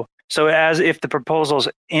veto. So as if the proposal's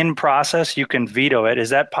in process, you can veto it.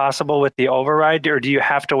 Is that possible with the override, or do you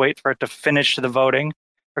have to wait for it to finish the voting?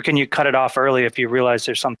 Or can you cut it off early if you realize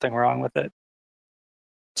there's something wrong with it?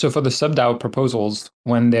 So for the sub-DAO proposals,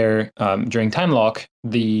 when they're during time lock,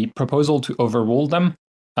 the proposal to overrule them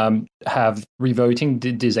have revoting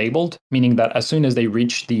disabled, meaning that as soon as they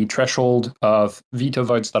reach the threshold of veto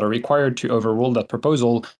votes that are required to overrule that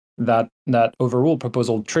proposal, that overrule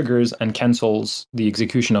proposal triggers and cancels the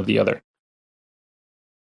execution of the other.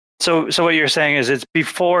 So what you're saying is it's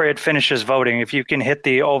before it finishes voting. If you can hit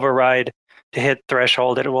the override to hit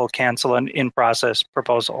threshold, it will cancel an in-process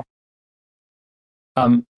proposal.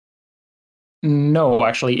 No,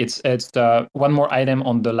 actually, it's one more item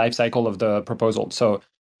on the life cycle of the proposal. So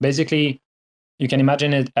basically, you can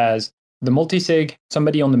imagine it as the multisig.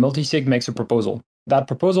 Somebody on the multisig makes a proposal. That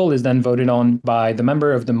proposal is then voted on by the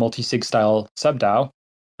member of the multisig style subDAO,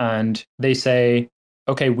 and they say,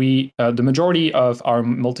 okay, the majority of our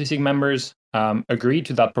multisig members agree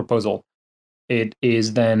to that proposal. It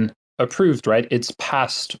is then approved, right? It's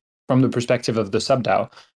passed from the perspective of the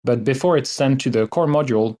subDAO. But before it's sent to the core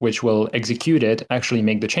module, which will execute it, actually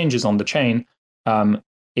make the changes on the chain,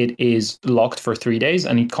 it is locked for 3 days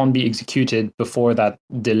and it can't be executed before that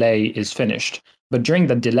delay is finished. But during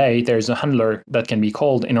that delay, there's a handler that can be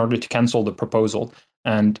called in order to cancel the proposal.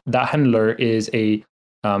 And that handler is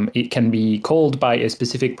it can be called by a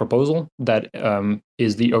specific proposal that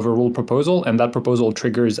is the overrule proposal, and that proposal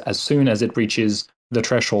triggers as soon as it reaches the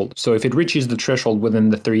threshold. So if it reaches the threshold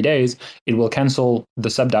within the 3 days, it will cancel the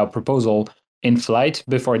subDAO proposal in flight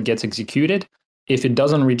before it gets executed. If it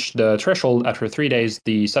doesn't reach the threshold after 3 days,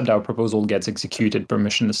 the subDAO proposal gets executed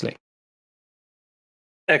permissionlessly.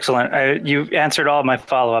 Excellent. You answered all my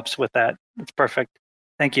follow-ups with that. It's perfect.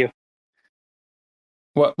 Thank you.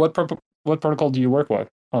 What protocol do you work with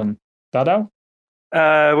on DAO?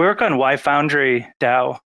 We work on YFoundry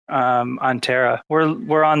DAO on Terra.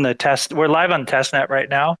 We're on the test. We're live on testnet right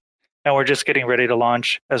now, and we're just getting ready to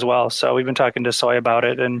launch as well. So we've been talking to Soy about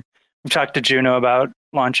it, and we've talked to Juno about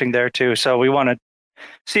launching there too. So we want to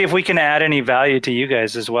see if we can add any value to you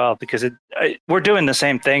guys as well, because we're doing the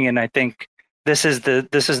same thing, and I think this is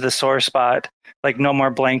the sore spot. Like no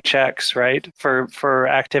more blank checks, right? For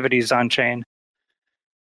activities on chain.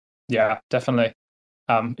 Yeah, definitely.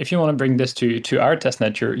 If you want to bring this to our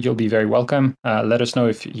testnet, you'll be very welcome. Let us know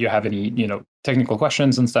if you have any technical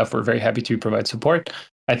questions and stuff. We're very happy to provide support.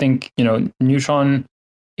 I think Neutron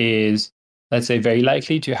is, let's say, very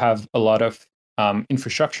likely to have a lot of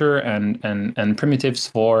infrastructure and primitives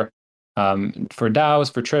for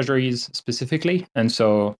DAOs, for treasuries specifically, and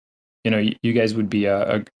so you guys would be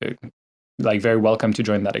very welcome to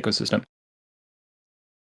join that ecosystem.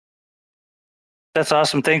 That's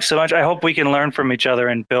awesome. Thanks so much. I hope we can learn from each other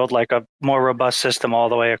and build like a more robust system all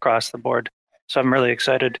the way across the board. So I'm really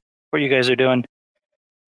excited what you guys are doing.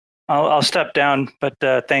 I'll step down, but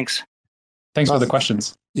thanks. Thanks for the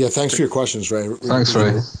questions. Yeah, thanks for your questions, Ray. Thanks,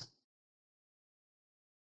 Ray.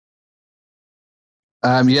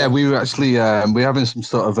 Yeah, we were actually we're having some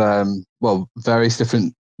sort of various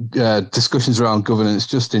different discussions around governance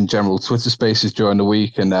just in general Twitter Spaces during the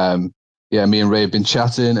week, and yeah, me and Ray have been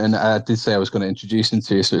chatting, and I did say I was going to introduce him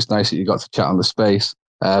to you, so it's nice that you got to chat on the space.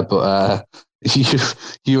 But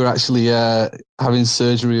you were actually having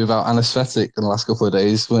surgery without anesthetic in the last couple of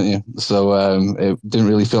days, weren't you? So it didn't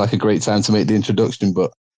really feel like a great time to make the introduction,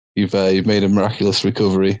 but you've made a miraculous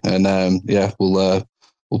recovery, and yeah, we'll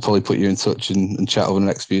probably put you in touch and chat over the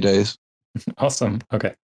next few days. Awesome.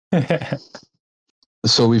 Okay.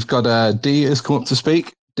 So we've got D has come up to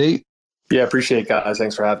speak. D? Yeah, appreciate it, guys.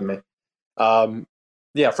 Thanks for having me.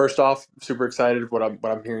 Yeah, first off, super excited what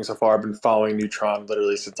I'm hearing so far. I've been following Neutron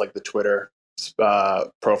literally since like the Twitter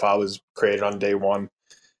profile was created on day one.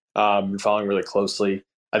 Been following really closely.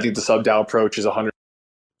 I think the subDAO approach is 100.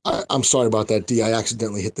 I'm sorry about that, D. I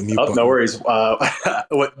accidentally hit the mute button. No worries.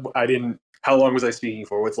 How long was I speaking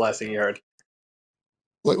for? What's the last thing you heard?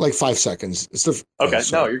 Like 5 seconds. Okay,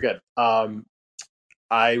 no, you're good.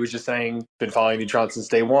 I was just saying, been following Neutron since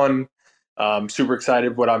day one. Super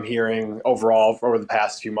excited what I'm hearing overall over the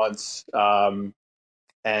past few months. And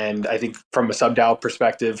I think from a subDAO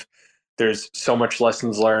perspective, there's so much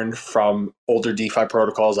lessons learned from older DeFi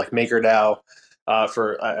protocols like MakerDAO,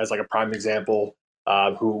 as like a prime example,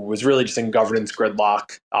 who was really just in governance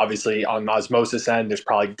gridlock. Obviously, on Osmosis end, there's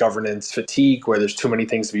probably governance fatigue where there's too many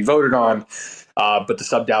things to be voted on. But the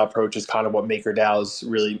subDAO approach is kind of what MakerDAO is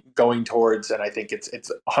really going towards, and I think it's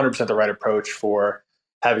 100% the right approach for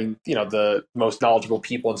having the most knowledgeable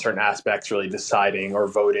people in certain aspects really deciding or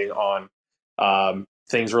voting on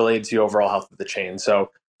things related to the overall health of the chain.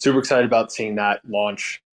 So super excited about seeing that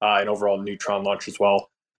launch and overall Neutron launch as well.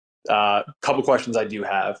 Couple questions I do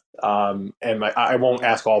have, and I won't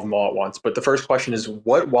ask all of them all at once. But the first question is,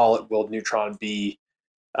 what wallet will Neutron be,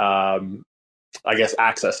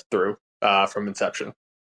 accessed through from inception?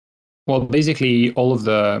 Well, basically all of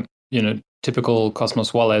the typical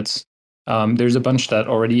Cosmos wallets. There's a bunch that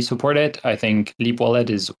already support it. I think Leap Wallet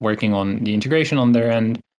is working on the integration on their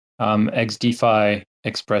end. XDeFi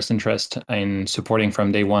expressed interest in supporting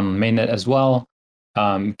from day one mainnet as well.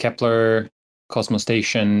 Kepler, Cosmos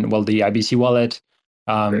Station, well, the IBC wallet.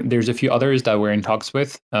 There's a few others that we're in talks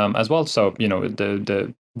with as well. So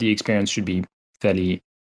the experience should be fairly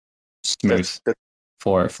smooth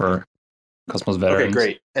for Cosmos veterans. Okay,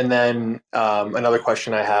 great. And then another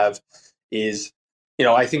question I have is,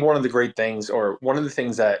 I think one of the great things, or one of the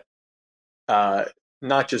things that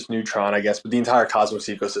not just Neutron, I guess, but the entire Cosmos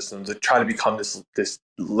ecosystem to try to become this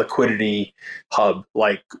liquidity hub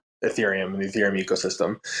like Ethereum and the Ethereum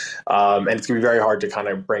ecosystem. And it's going to be very hard to kind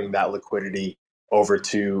of bring that liquidity over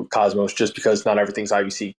to Cosmos just because not everything's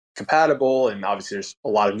IBC compatible. And obviously there's a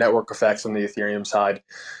lot of network effects on the Ethereum side.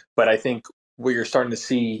 But I think what you're starting to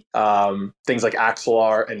see, things like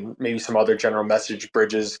Axelar and maybe some other general message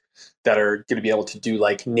bridges that are going to be able to do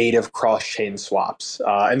like native cross-chain swaps.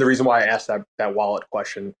 And the reason why I asked that wallet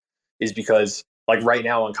question is because like right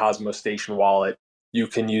now on Cosmos Station wallet, you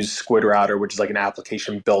can use Squid Router, which is like an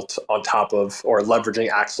application built on top of or leveraging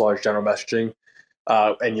Axelar's general messaging.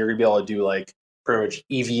 And you're going to be able to do like pretty much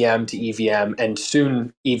EVM to EVM and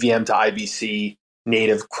soon EVM to IBC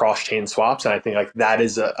native cross-chain swaps. And I think like that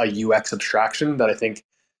is a UX abstraction that I think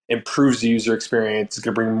improves the user experience. It's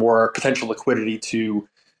going to bring more potential liquidity to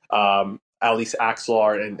at least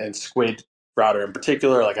Axelar and Squid Router in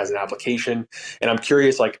particular, like as an application. And I'm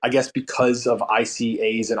curious, like, I guess because of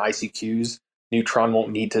ICAs and ICQs, Neutron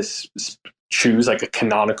won't need to choose like a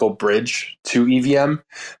canonical bridge to EVM.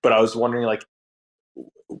 But I was wondering, like,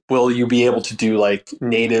 will you be able to do like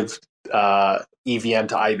native EVM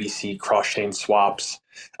to IBC cross-chain swaps,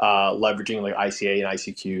 leveraging like ICA and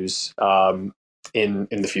ICQs in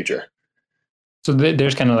the future? So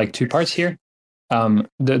there's kind of like two parts here.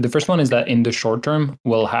 The first one is that in the short term,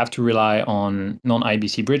 we'll have to rely on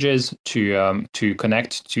non-IBC bridges to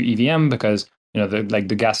connect to EVM because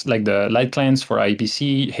the light clients for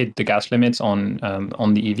IBC hit the gas limits on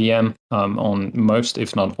the EVM on most,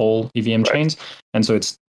 if not all, EVM chains, and so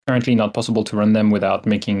it's currently not possible to run them without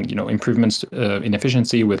making improvements in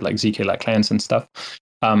efficiency with like zk-like clients and stuff.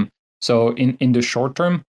 So in the short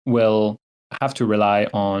term, we'll have to rely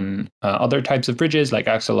on other types of bridges like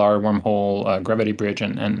Axelar, Wormhole, Gravity Bridge,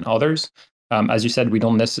 and others. As you said, we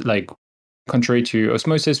don't necessarily, like, contrary to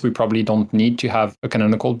Osmosis, we probably don't need to have a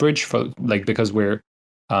canonical bridge because we're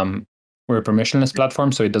a permissionless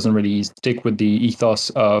platform, so it doesn't really stick with the ethos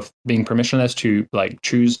of being permissionless to like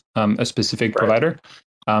choose a specific provider.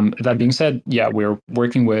 That being said, yeah, we're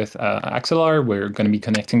working with Axelar. We're going to be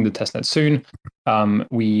connecting the testnet soon.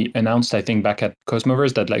 We announced, I think, back at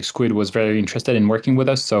Cosmoverse that like Squid was very interested in working with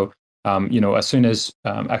us. So, as soon as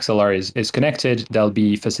Axelar is connected, they'll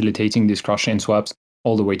be facilitating these cross-chain swaps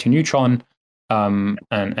all the way to Neutron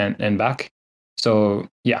and back. So,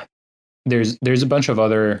 yeah, there's a bunch of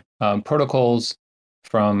other protocols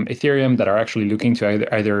from Ethereum that are actually looking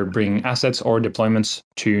to either bring assets or deployments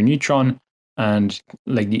to Neutron. And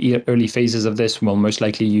like the early phases of this will most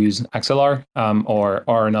likely use Axelar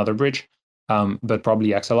or another bridge, but probably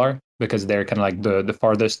Axelar because they're kind of like the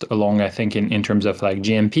farthest along, I think, in terms of like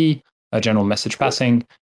GMP, general message passing,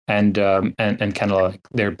 and kind of like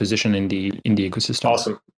their position in the ecosystem.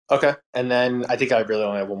 Awesome. Okay, and then I think I really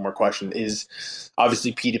only have one more question. Is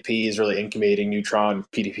obviously P2P is really incubating Neutron.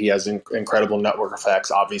 P2P has incredible network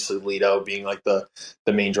effects. Obviously, Lido being like the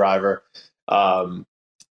main driver.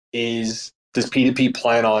 Does P2P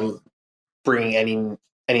plan on bringing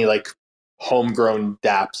any like homegrown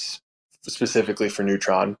dApps specifically for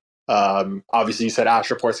Neutron? Obviously, you said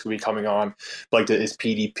Ash reports could be coming on. Like, is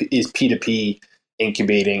P2P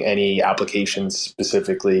incubating any applications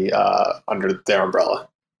specifically under their umbrella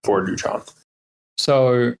for Neutron?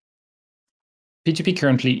 So P2P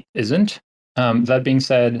currently isn't. That being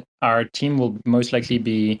said, our team will most likely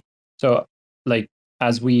be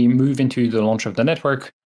as we move into the launch of the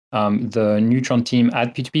network. The Neutron team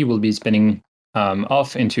at P2P will be spinning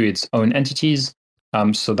off into its own entities,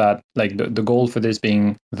 so that like the goal for this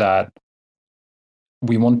being that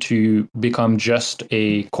we want to become just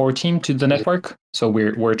a core team to the network. So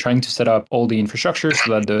we're trying to set up all the infrastructure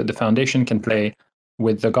so that the foundation can play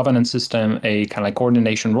with the governance system a kind of like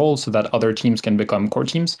coordination role, so that other teams can become core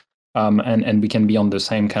teams, and we can be on the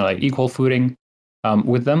same kind of like equal footing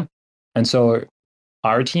with them. And so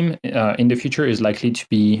our team in the future is likely to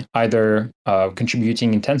be either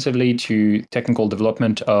contributing intensively to technical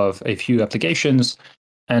development of a few applications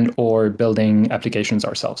and or building applications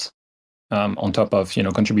ourselves on top of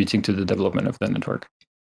contributing to the development of the network.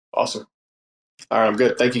 Awesome. All right, I'm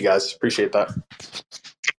good. Thank you guys. Appreciate that.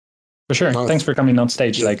 For sure. Nice. Thanks for coming on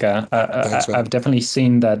stage. Yeah. Thanks, I've definitely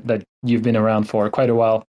seen that you've been around for quite a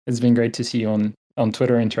while. It's been great to see you on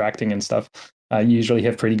Twitter interacting and stuff. You usually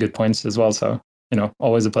have pretty good points as well. So,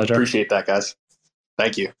 always a pleasure. Appreciate that, guys.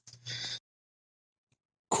 Thank you.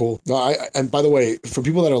 Cool. No, and by the way, for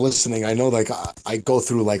people that are listening, I know like I go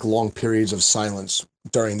through like long periods of silence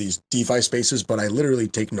during these DeFi spaces, but I literally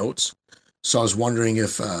take notes. So I was wondering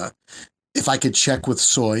if I could check with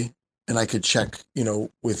Soy and I could check,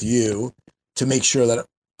 with you to make sure that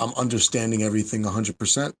I'm understanding everything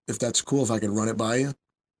 100%. If that's cool, if I could run it by you.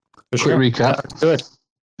 For sure. Quick recap. Good.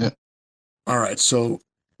 Yeah. All right. So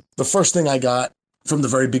the first thing I got from the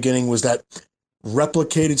very beginning was that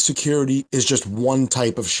replicated security is just one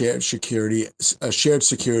type of shared security,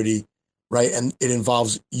 right? And it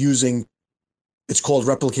involves it's called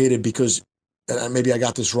replicated because, and maybe I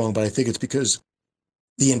got this wrong, but I think it's because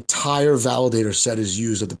the entire validator set is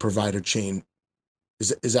used at the provider chain.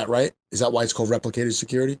 Is that right? Is that why it's called replicated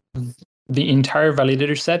security? The entire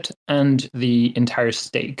validator set and the entire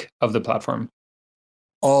stake of the platform.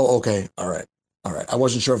 Oh, okay. All right. I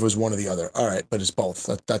wasn't sure if it was one or the other. All right, but it's both.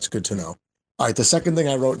 That's good to know. All right, the second thing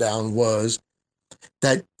I wrote down was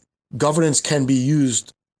that governance can be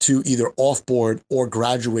used to either offboard or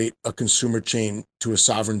graduate a consumer chain to a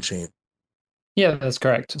sovereign chain. Yeah, that's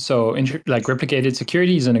correct. So, replicated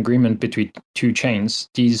security is an agreement between two chains.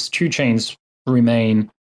 These two chains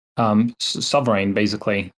remain sovereign,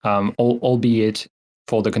 basically, albeit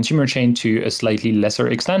for the consumer chain to a slightly lesser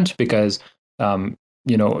extent, because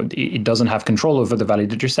it doesn't have control over the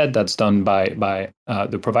validator set. That's done by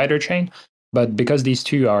the provider chain. But because these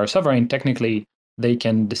two are sovereign, technically, they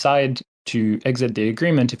can decide to exit the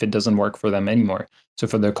agreement if it doesn't work for them anymore. So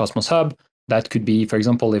for the Cosmos Hub, that could be, for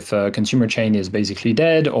example, if a consumer chain is basically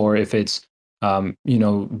dead, or if it's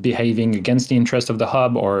behaving against the interest of the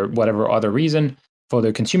hub, or whatever other reason. For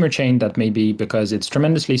the consumer chain, that may be because it's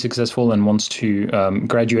tremendously successful and wants to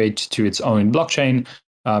graduate to its own blockchain,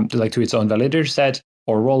 to its own validator set,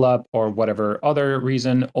 or roll up, or whatever other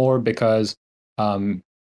reason, or because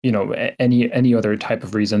any other type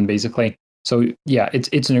of reason, basically. So yeah,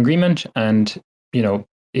 it's an agreement, and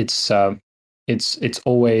it's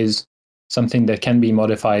always something that can be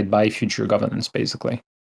modified by future governance, basically.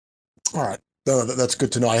 All right, that's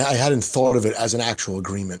good to know. I hadn't thought of it as an actual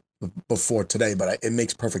agreement before today, but it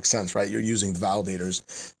makes perfect sense, right? You're using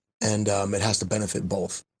validators, and it has to benefit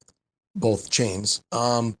both chains.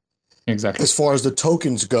 Exactly. As far as the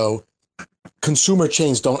tokens go, consumer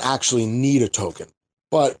chains don't actually need a token,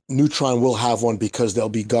 but Neutron will have one because there'll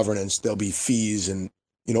be governance, there'll be fees, and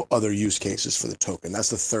other use cases for the token. That's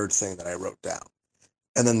the third thing that I wrote down.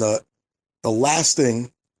 And then the last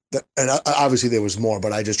thing and obviously there was more,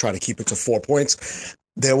 but I just try to keep it to 4 points.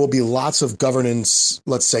 There will be lots of governance,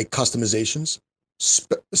 let's say customizations,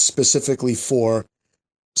 specifically for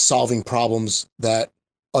solving problems that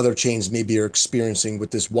other chains maybe are experiencing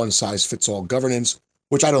with this one-size-fits-all governance,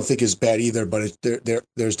 which I don't think is bad either, but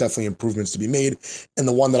there's definitely improvements to be made. And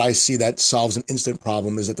the one that I see that solves an instant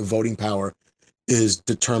problem is that the voting power is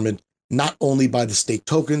determined not only by the stake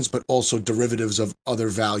tokens, but also derivatives of other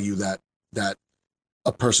value that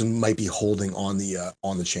a person might be holding on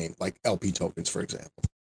the chain, like LP tokens, for example.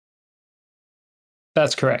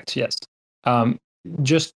 That's correct. Yes.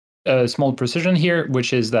 Just a small precision here,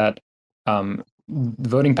 which is that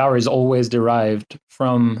voting power is always derived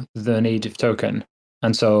from the native token.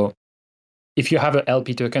 And so if you have an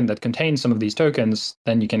LP token that contains some of these tokens,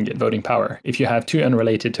 then you can get voting power. If you have two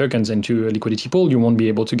unrelated tokens into a liquidity pool, you won't be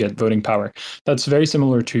able to get voting power. That's very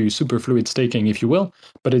similar to superfluid staking, if you will,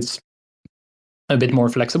 but it's a bit more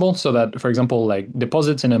flexible, so that, for example, like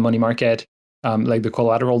deposits in a money market, like the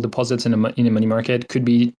collateral deposits in a money market, could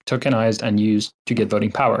be tokenized and used to get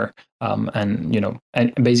voting power. And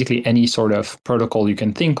basically any sort of protocol you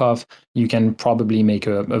can think of, you can probably make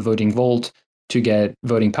a voting vault to get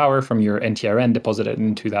voting power from your NTRN deposited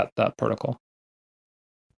into that protocol.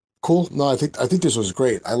 Cool. No, I think this was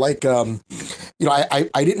great. I like, I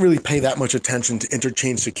didn't really pay that much attention to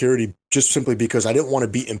interchain security just simply because I didn't want to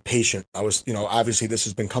be impatient. I was, obviously this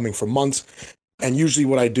has been coming for months. And usually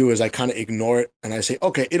what I do is I kind of ignore it and I say,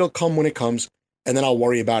 okay, it'll come when it comes, and then I'll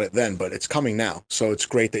worry about it then, but it's coming now. So it's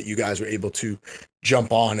great that you guys were able to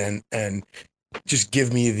jump on and just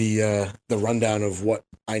give me the rundown of what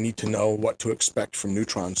I need to know, what to expect from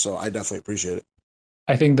Neutron. So I definitely appreciate it.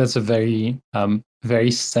 I think that's a very,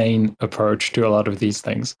 very sane approach to a lot of these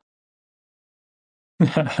things.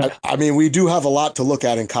 I mean, we do have a lot to look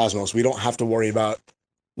at in Cosmos. We don't have to worry about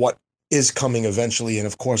what is coming eventually. And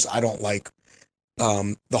of course, I don't like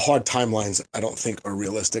the hard timelines. I don't think are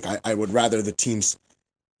realistic. I would rather the teams,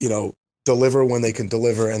 deliver when they can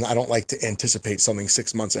deliver. And I don't like to anticipate something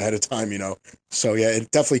 6 months ahead of time, So yeah,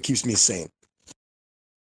 it definitely keeps me sane.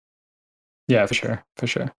 Yeah, for sure, for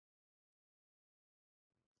sure.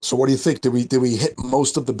 So what do you think? Did we hit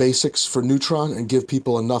most of the basics for Neutron and give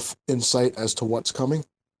people enough insight as to what's coming?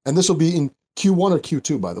 And this will be in Q1 or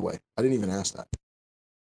Q2, by the way. I didn't even ask that.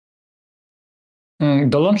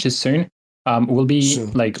 The launch is soon. Will be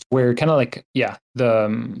Soon. like we're kind of like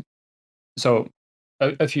so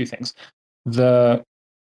a few things. The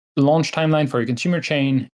launch timeline for a consumer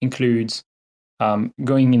chain includes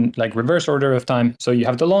going in like reverse order of time. So you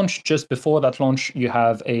have the launch. Just before that launch, you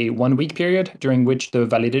have a 1 week period during which the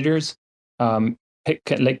validators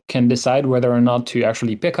can decide whether or not to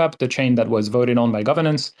actually pick up the chain that was voted on by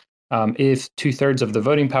governance. If 2/3 of the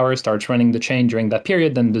voting power starts running the chain during that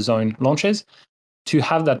period, then the zone launches. To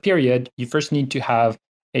have that period, you first need to have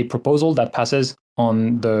a proposal that passes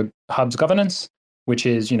on the hub's governance, which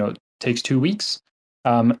is, takes 2 weeks.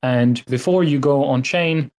 And before you go on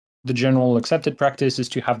chain, the general accepted practice is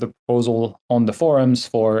to have the proposal on the forums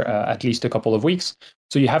for at least a couple of weeks.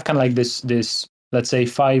 So you have kind of like this, let's say,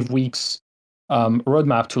 5 weeks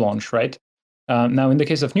roadmap to launch, right? Now, in the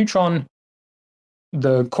case of Neutron,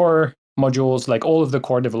 the core modules, like all of the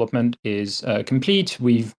core development is complete.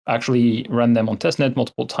 We've actually run them on testnet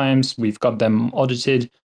multiple times. We've got them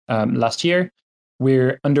audited last year.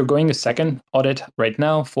 We're undergoing a second audit right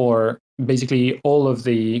now for basically all of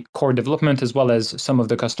the core development, as well as some of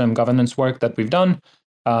the custom governance work that we've done,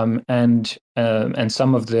 and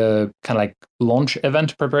some of the kind of like launch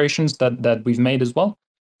event preparations that we've made as well.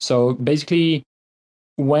 So basically,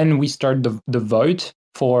 when we start the vote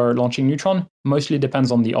for launching Neutron, mostly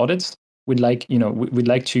depends on the audits. We'd like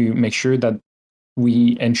to make sure that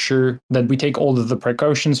we ensure that we take all of the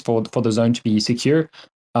precautions for the zone to be secure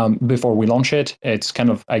before we launch it. It's kind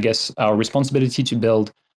of, I guess, our responsibility to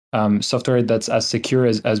build software that's as secure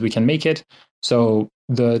as we can make it. So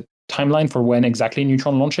the timeline for when exactly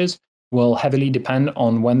Neutron launches will heavily depend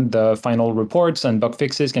on when the final reports and bug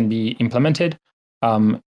fixes can be implemented.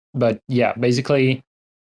 But yeah, basically,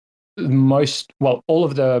 all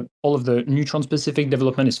of the Neutron specific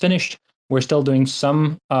development is finished. We're still doing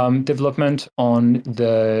some development on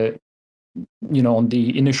the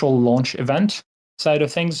initial launch event side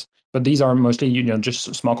of things, but these are mostly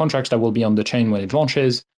just small contracts that will be on the chain when it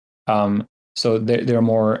launches. So they're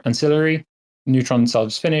more ancillary. Neutron itself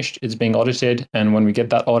is finished, it's being audited, and when we get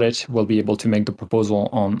that audit, we'll be able to make the proposal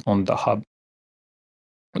on the hub.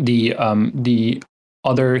 The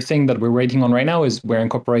other thing that we're waiting on right now is we're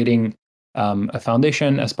incorporating a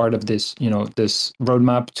foundation as part of this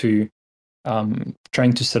roadmap to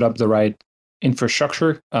trying to set up the right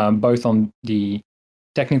infrastructure, both on the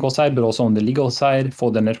technical side, but also on the legal side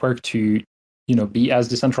for the network to be as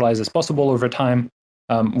decentralized as possible over time,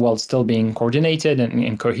 while still being coordinated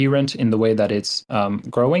and coherent in the way that it's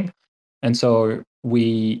growing. And so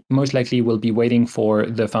we most likely will be waiting for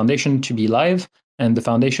the foundation to be live, and the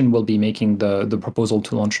foundation will be making the proposal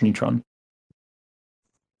to launch Neutron.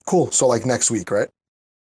 Cool. So like next week, right?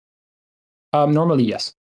 Normally,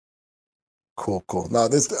 yes. Cool. Now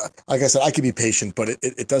this, like I said, I could be patient, but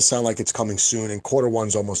it does sound like it's coming soon, and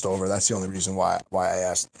Q1's almost over. That's the only reason why I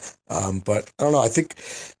asked. But I don't know. I think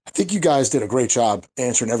you guys did a great job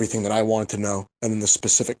answering everything that I wanted to know, and then the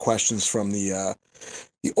specific questions from the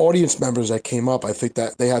audience members that came up. I think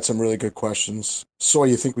that they had some really good questions. So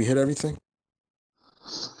you think we hit everything?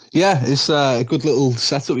 Yeah, it's a good little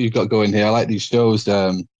setup you've got going here. I like these shows.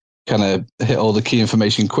 Kind of hit all the key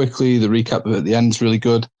information quickly. The recap at the end is really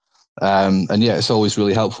good. And yeah, it's always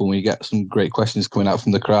really helpful when you get some great questions coming out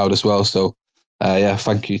from the crowd as well. So yeah,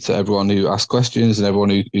 thank you to everyone who asked questions and everyone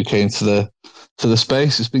who came to the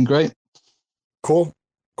space. It's been great. Cool.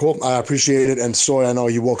 I appreciate it. And Soy, I know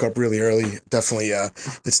you woke up really early. Definitely,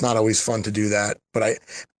 it's not always fun to do that. But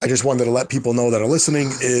I just wanted to let people know that are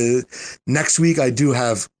listening. Next week, I do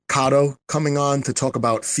have Kato coming on to talk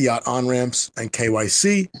about fiat on-ramps and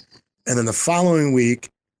KYC. And then the following week,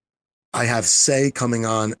 I have Say coming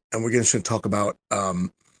on, and we're just going to talk about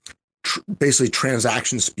basically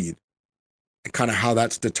transaction speed and kind of how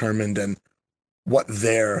that's determined and what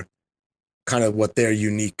their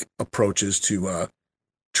unique approach is to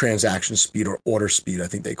transaction speed or order speed, I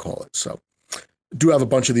think they call it. So do have a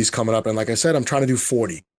bunch of these coming up. And like I said, I'm trying to do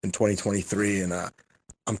 40 in 2023, and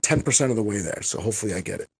I'm 10% of the way there. So hopefully I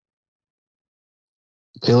get it.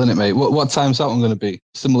 Killing it, mate. What time's that one going to be?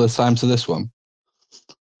 Similar time to this one?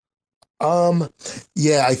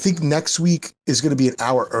 Yeah, I think next week is going to be an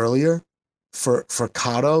hour earlier for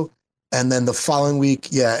Kato. And then the following week,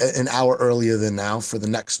 yeah, an hour earlier than now for the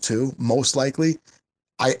next two, most likely.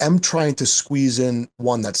 I am trying to squeeze in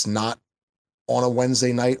one that's not on a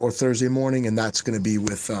Wednesday night or Thursday morning, and that's going to be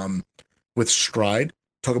with Stride.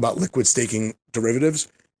 Talk about liquid staking derivatives.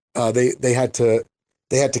 They had to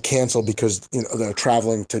cancel because they're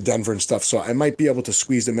traveling to Denver and stuff. So I might be able to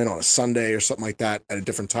squeeze them in on a Sunday or something like that at a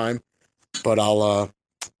different time. But I'll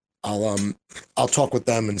talk with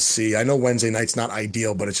them and see. I know Wednesday night's not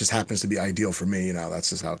ideal, but it just happens to be ideal for me. That's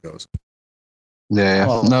just how it goes. Yeah.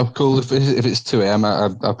 Well, no, cool. If it's 2 a.m.,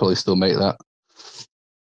 I'll probably still make that.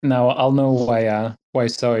 now I'll know why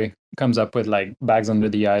Soy comes up with like bags under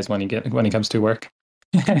the eyes when he comes to work.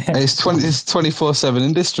 It's 24/7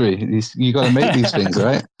 industry. You got to make these things,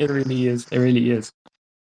 right? It really is. It really is.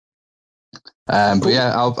 But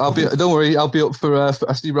yeah, I'll be. Don't worry, I'll be up for. I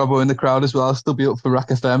see Robbo in the crowd as well. I'll still be up for Rack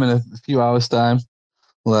FM in a few hours' time.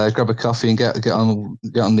 We'll grab a coffee and get on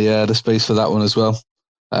the space for that one as well.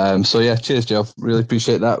 So yeah, cheers, Joe. Really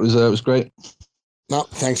appreciate that. It was great. No,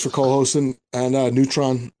 thanks for co-hosting and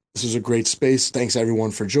Neutron. This is a great space. Thanks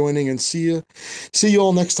everyone for joining, and see you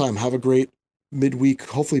all next time. Have a great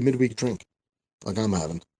hopefully midweek drink like I'm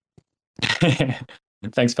having.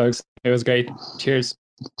 Thanks, folks. It was great. Cheers.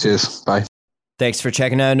 Cheers. Bye. Thanks for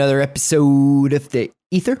checking out another episode of The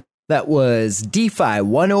Ether. That was DeFi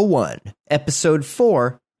 101, episode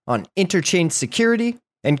 4 on Interchain security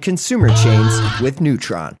and consumer chains with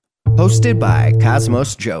Neutron. Hosted by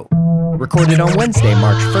Cosmos Joe. Recorded on Wednesday,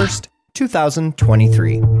 March 1st,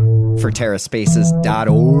 2023. For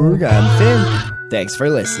TerraSpaces.org, I'm Finn. Thanks for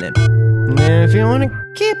listening. And if you want to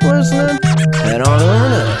keep listening, head on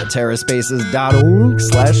over to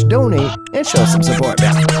TerraSpaces.org/donate and show some support.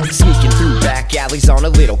 Sneaking through back alleys on a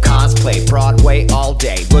little cosplay. Broadway all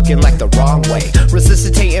day, looking like the wrong way.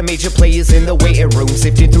 Resuscitating major players in the waiting room.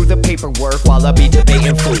 Sifting through the paperwork while I be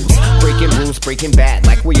debating fools. Breaking rules, breaking bad,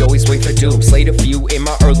 like we always wait for doom. Slayed a few in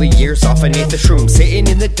my early years, off beneath the shrooms. Sitting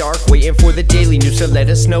in the dark, waiting for the daily news to let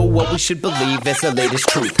us know what we should believe as the latest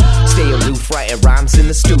truth. Stay aloof, writing rhymes in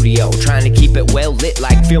the studio. Trying to keep it well lit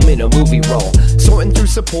like filming a movie roll. Sorting through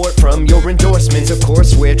support from your endorsements. Of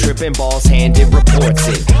course we're tripping balls, handed reports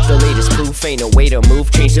it. The latest proof ain't a way to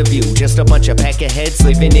move, change the view. Just a bunch of peckerheads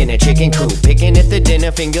living in a chicken coop. Picking at the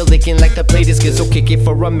dinner, finger licking like the plate is good. So kick it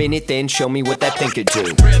for a minute, then show me what that thing could do.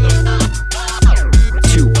 2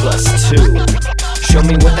 + 2. Show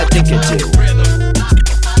me what that thing could do.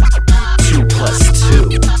 2 +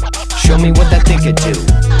 2. Show me what that thing could do.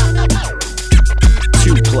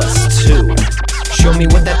 2 + 2. Show me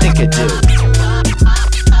what that thing could do.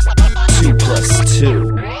 2 +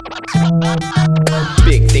 2.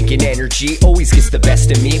 Big thinking energy always gets the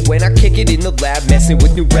best of me when I kick it in the lab, messing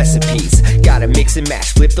with new recipes. Gotta mix and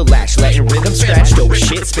match, flip the latch, letting rhythm scratch. Dope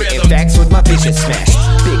shit, spitting facts with my vision smashed.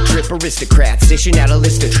 Big drip aristocrats, dishing out a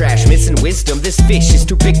list of trash. Missing wisdom, this fish is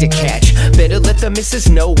too big to catch. Better let the missus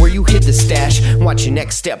know where you hid the stash. Watch your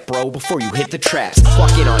next step, bro, before you hit the traps.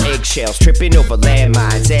 Walking on eggshells, tripping over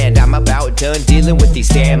landmines. And I'm about done dealing with these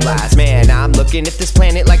damn lies. Man, I'm looking at this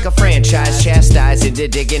planet like a franchise. Chastised into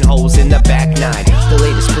digging holes in the back nine. The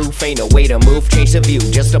latest proof ain't a way to move, change the view.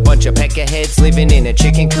 Just a bunch of peckerheads living in a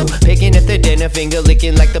chicken coop. Picking at the dinner, finger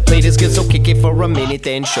licking like the plate is good. So kick it for a minute,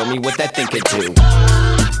 then show me what that thing could do.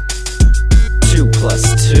 2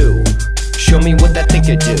 + 2. Show me what that thing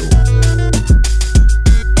could do.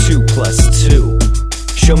 2 + 2.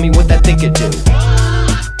 Show me what that thing could do.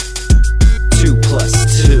 2 +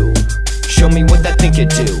 2. Show me what that thing could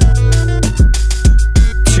do.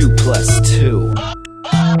 2 + 2.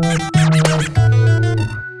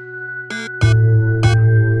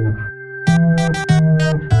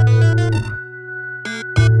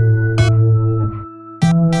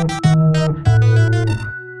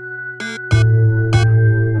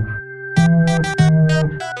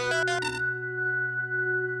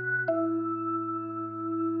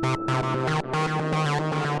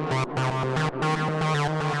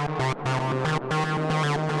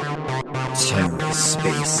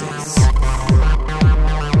 TerraSpaces.